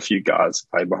 like he's got a few guards to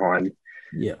play behind.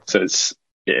 Yeah. So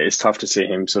it's tough to see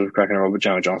him sort of cracking a roll, but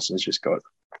Jalen Johnson's just got,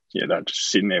 that just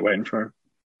sitting there waiting for him.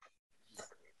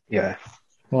 Yeah.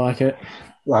 Like it.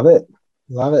 Love it.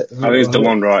 I think it's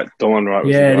DeLon Wright. DeLon Wright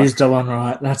was it is DeLon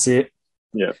Wright. That's it.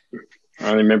 Yeah. I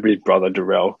only remember his brother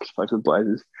Darrell because he plays with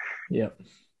Blazers. Yeah.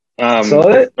 So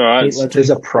all right. There's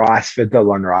a price for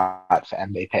DeLon Wright for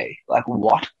MVP. Like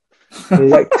what? It's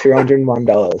like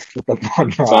 $201 for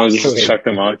DeLon Wright. Someone just chucked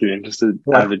the market in just to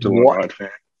have the DeLon Wright fan.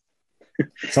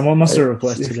 Someone must have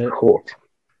requested it. Cooked.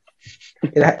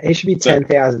 It should be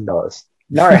 $10,000.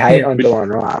 No hate on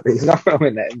DeLon Wright, but he's not going to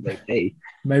win the MVP.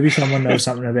 Maybe someone knows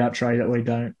something about Trey that we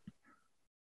don't.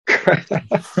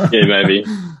 Yeah, maybe.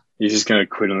 He's just going to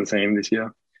quit on the team this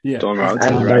year. Yeah. DeLon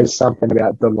Wright and knows something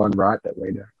about DeLon Wright that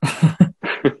we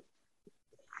don't.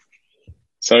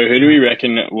 So who do we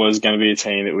reckon was going to be a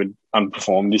team that would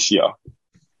underperform this year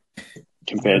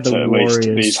compared to at least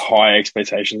these high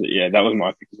expectations? Yeah, that was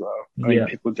my pick as well. I think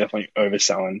people are definitely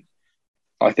overselling.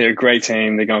 Like they're a great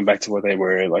team. They're going back to what they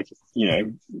were like, you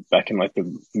know, back in like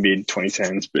the mid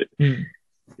 2010s, but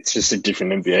it's just a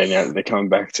different NBA now that they're coming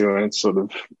back to. And it's sort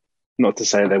of not to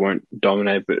say they won't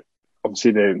dominate, but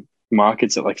obviously their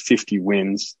market's at like 50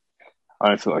 wins. I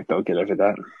don't feel like they'll get over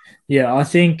that. Yeah, I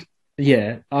think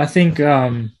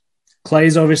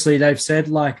Clay's obviously, they've said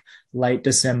like late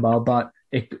December, but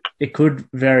it could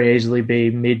very easily be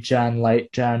mid-Jan,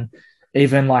 late Jan,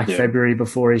 even like February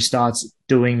before he starts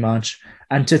doing much.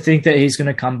 And to think that he's going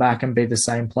to come back and be the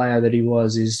same player that he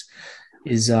was is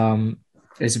a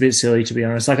bit silly, to be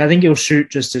honest. Like I think he'll shoot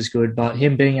just as good, but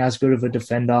him being as good of a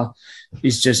defender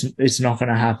it's not going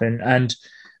to happen. And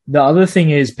the other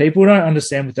thing is people don't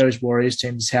understand with those Warriors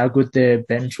teams how good their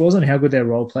bench was and how good their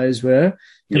role players were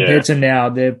compared to now.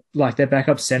 Their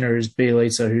backup center is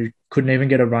Bielitsa, who couldn't even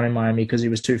get a run in Miami because he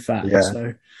was too fat. Yeah.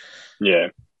 So yeah,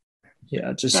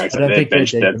 I don't think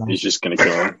bench depth is just going to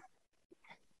kill him.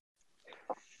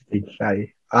 Big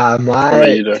fatty.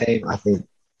 My team, I think,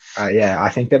 I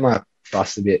think that might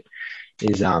bust a bit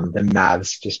is the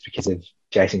Mavs just because of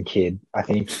Jason Kidd. I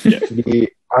think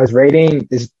I was reading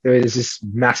there was this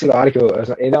massive article, it was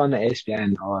either on the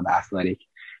ESPN or the Athletic,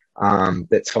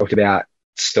 that talked about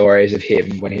stories of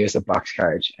him when he was the Bucks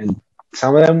coach, and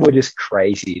some of them were just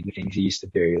crazy, the things he used to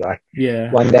do. Like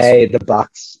one day the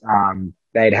Bucks,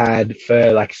 they'd had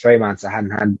for like 3 months, they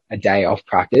hadn't had a day off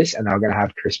practice, and they were going to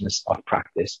have Christmas off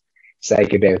practice so they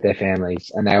could be with their families,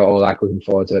 and they were all like looking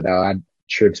forward to it. They had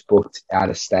trips booked out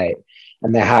of state,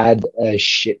 and they had a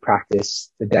shit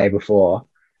practice the day before.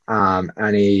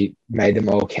 And he made them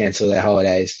all cancel their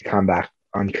holidays to come back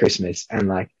on Christmas, and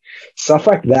like stuff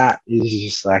like that is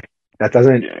just like that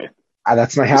doesn't.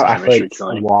 That's not how athletes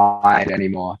are wired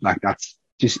anymore. Like that's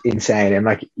just insane. And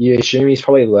like you assume he's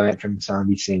probably learned from some of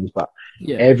these things, but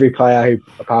every player who,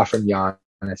 apart from Giannis,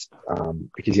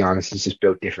 because Giannis is just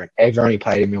built different. Everyone who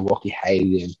played in Milwaukee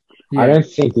hated him. I don't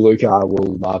think Luka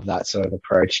will love that sort of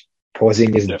approach.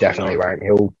 Porzingis definitely won't.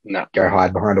 He'll go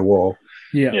hide behind a wall.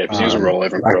 Yeah, because he was a role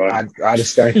every guy. I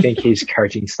just don't think his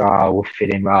coaching style will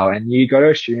fit in well. And you got to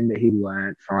assume that he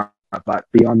learned from it. But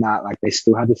beyond that, like they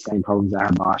still had the same problems they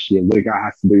had last year. Luka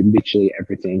has to do literally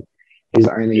everything. He's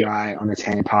the only guy on the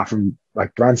team apart from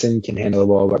like Brunson can handle the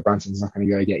ball, but Brunson's not going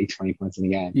to go get you 20 points in a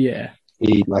game. Yeah.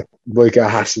 Luka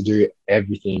has to do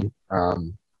everything.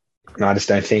 And I just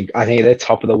don't think. I think the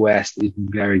top of the West is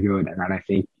very good, and I don't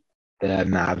think the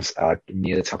Mavs are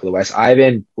near the top of the West. I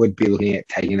even would be looking at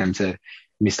taking them to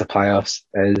miss the playoffs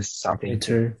as something. Me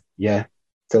too. Yeah,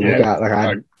 to look at. Like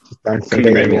I just don't think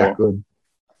couldn't they're going to agree be more. that good.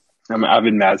 I'm an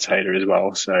avid Mavs hater as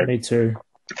well, so Me too.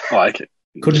 like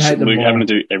Couldn't hate them Luke more. having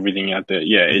to do everything out there.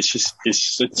 Yeah, it's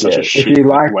such a If shit you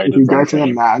way if to you go run a to the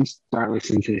team. Mavs, don't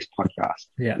listen to this podcast.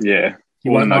 Yeah. Yeah,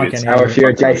 You all the won't like Nuggets. any Or of if it. you're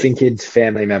a Jason Kidd's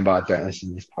family member, don't listen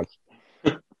to this podcast.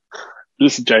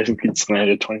 This is Jason Kidd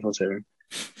slander 24/7.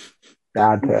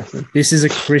 Bad person. This is a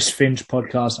Chris Finch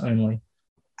podcast only.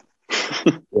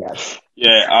 Yes.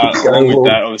 Yeah, along with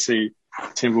that, obviously,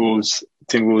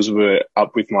 Timberwolves were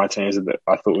up with my teams that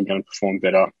I thought were going to perform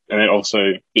better. And then also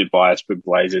a bit biased with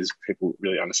Blazers. People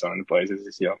really underselling the Blazers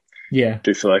this year. Yeah. I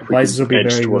do feel like Blazers will we be could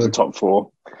edge very towards good. the top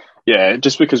four. Yeah,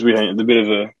 just because we had a bit of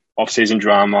a off-season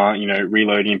drama,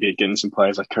 reloading a bit, getting some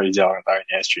players like Cody Zeller and Larry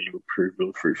Nance Jr. will prove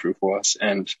really fruitful for us.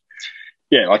 And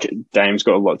yeah, like Dame's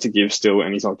got a lot to give still,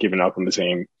 and he's not giving up on the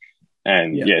team.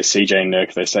 And CJ and Nurk,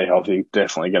 if they stay healthy,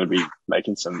 definitely going to be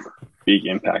making some big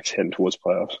impacts heading towards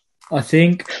playoffs. I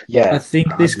think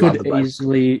this love could the Blazers.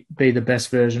 easily be the best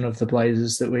version of the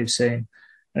Blazers that we've seen.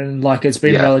 And it's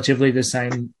been relatively the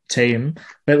same team.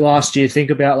 But last year,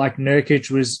 think about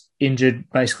Nurkic was injured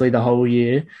basically the whole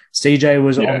year. CJ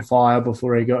was on fire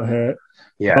before he got hurt.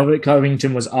 Yeah. Robert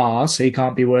Covington was arse. He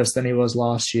can't be worse than he was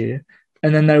last year.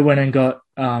 And then they went and got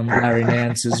Larry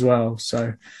Nance as well.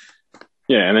 So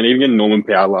yeah, and then even getting Norman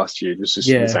Powell last year was just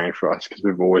Yeah. insane for us because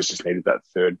we've always just needed that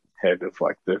third head of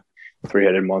the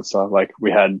three-headed monster.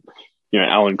 We had,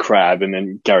 Alan Crabb and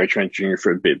then Gary Trent Jr.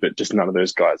 for a bit, but just none of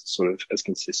those guys are sort of as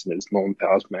consistent as Norman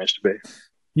Powell's managed to be.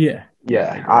 yeah.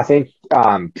 Yeah, I think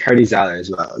Cody Zeller as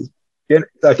well.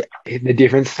 The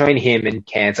difference between him and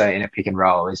Cantor in a pick and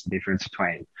roll is the difference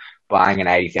between buying an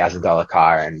 $80,000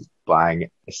 car and buying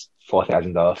a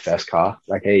 $4,000 first car.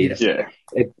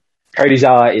 Cody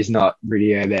Zeller is not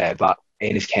really there, but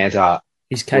Enes Cantor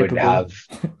He's would capable. have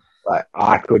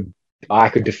I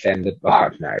could defend it. Oh,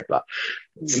 no, but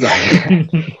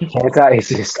Cantor is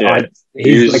just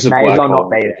he's may as well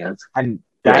not be there. And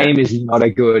Dame is not a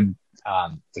good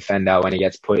defender when he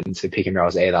gets put into pick and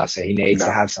rolls either. So he needs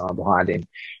to have someone behind him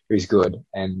who's good.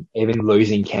 And even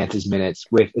losing Cantor's minutes,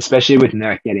 especially with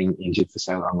Nurk getting injured for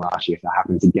so long last year, if that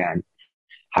happens again,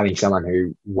 having someone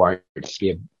who won't just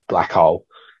be a black hole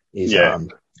is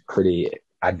pretty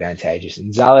advantageous.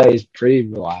 And Zeller is pretty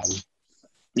reliable.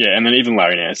 Yeah, and then even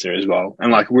Larry Nance there as well.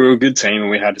 And we were a good team, and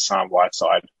we had Hassan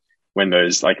Whiteside when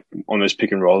those on those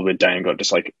pick and rolls where Dame got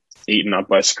just eaten up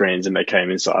by screens and they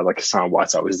came inside. Hassan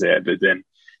Whiteside was there, but then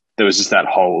there was just that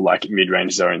whole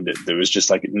mid-range zone that there was just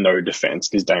no defense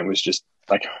because Dame was just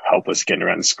helpless getting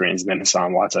around the screens, and then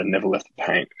Hassan Whiteside never left the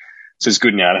paint. So it's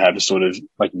good now to have a sort of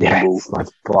nimble,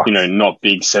 not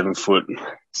big 7-foot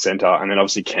center. And then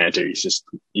obviously Cantor,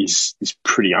 he's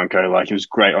pretty unco. He was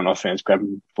great on offense,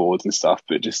 grabbing boards and stuff,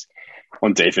 but just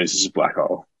on defense, it's a black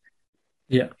hole.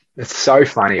 Yeah. It's so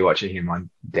funny watching him on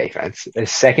defense. The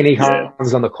second he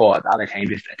comes on the court, the other team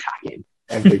just attack him.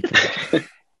 Every time.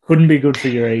 Couldn't be good for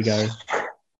your ego.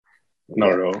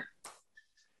 Not at all.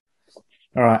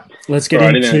 All right. Let's get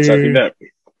into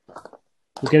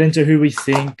We'll get into who we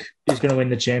think is going to win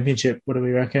the championship. What do we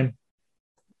reckon?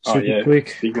 Super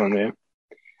quick. Big one there.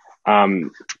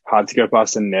 Hard to go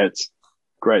past the Nets.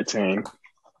 Great team.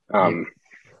 I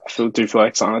do feel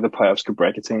like some of the playoffs could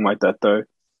break a team like that though.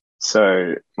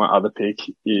 So my other pick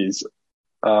is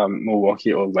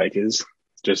Milwaukee or Lakers.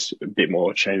 Just a bit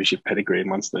more championship pedigree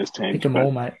amongst those teams. Pick them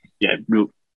all, mate. Yeah, real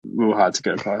hard to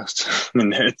go past the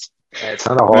Nets. Yeah, it's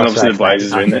not a horse and obviously race, the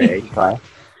Blazers are in there.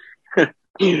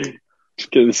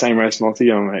 Get the same race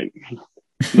multi on, mate.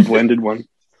 The blended one.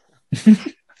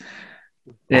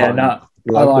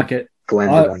 I like it.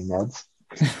 Blended on mods.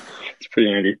 It's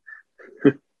pretty handy.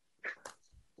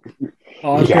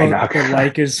 I've got the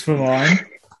Lakers for mine.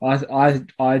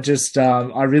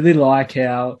 I really like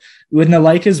how when the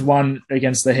Lakers won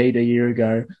against the Heat a year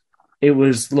ago, it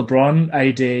was LeBron,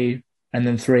 AD, and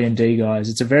then 3-and-D guys.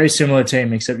 It's a very similar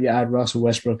team, except you add Russell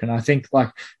Westbrook, and I think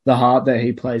the heart that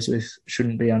he plays with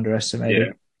shouldn't be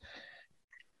underestimated.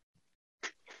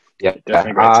 Yeah,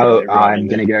 I'm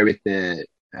going to go with the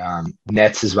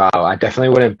Nets as well. I definitely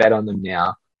wouldn't bet on them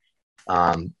now,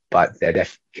 but they're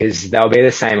because they'll be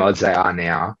the same odds they are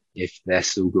now if they're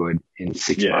still good in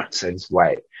 6 months. So just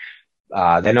wait.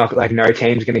 They're not no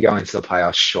team's going to go into the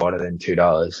playoffs shorter than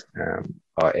 $2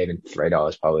 or even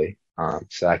 $3 probably.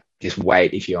 So just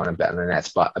wait if you want to bet on the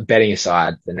Nets. But betting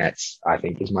aside, the Nets I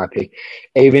think is my pick.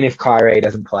 Even if Kyrie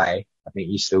doesn't play, I think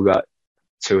you still got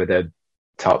two of the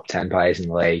top 10 players in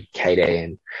the league. KD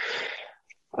and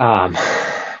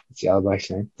what's the other bloke's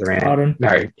name? Durant. Harden. No,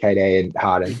 KD and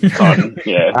Harden. Harden,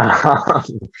 yeah.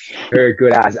 Very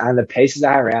good as, and the pieces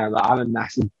I have around. Like, I'm a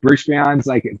massive Bruce Brown's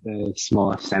like the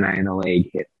smallest center in the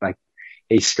league.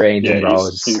 He screens and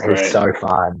rolls. He's so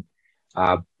fun.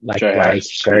 Like Joe Blake Harris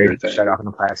showed up in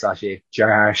the playoffs last year. Joe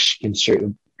Harris could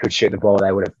shoot the ball.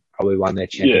 They would have probably won their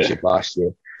championship last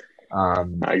year.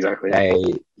 Exactly.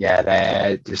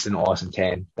 They're just an awesome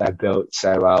team. They're built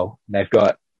so well. They've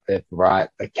got the right.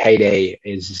 Like KD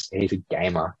he's a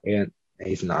gamer.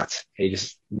 He's nuts. He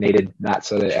just needed that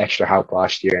sort of extra help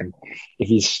last year, and if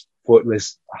his foot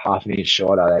was half an inch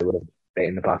shorter, they would have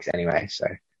beaten the Bucks anyway. So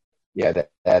yeah,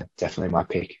 they're definitely my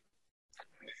pick.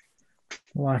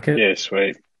 Like it. Yeah,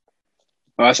 sweet.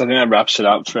 All right, so I think that wraps it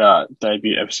up for our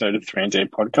debut episode of 3&D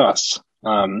Podcasts.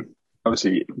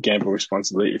 Obviously, gamble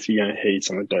responsibly if you're going to heed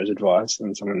some of those advice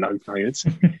and some of the nuggets.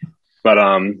 But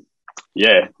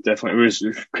yeah, definitely. It was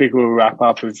a quick little wrap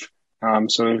up of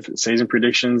sort of season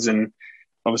predictions, and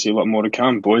obviously a lot more to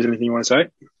come. Boys, anything you want to say?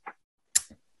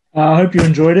 I hope you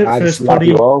enjoyed it. First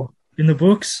potty in the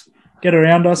books. Get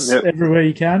around us everywhere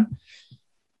you can.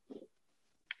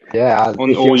 Yeah,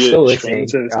 on all your listening,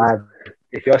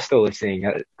 if you're still listening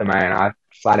at the moment, I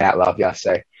flat out love you.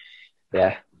 So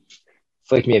yeah,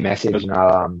 flick me a message and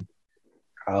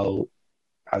I'll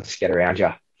just get around you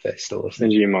for still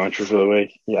listening. Send you your mantra for the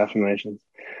week, your affirmations.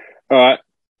 All right,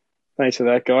 thanks for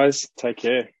that, guys. Take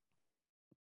care.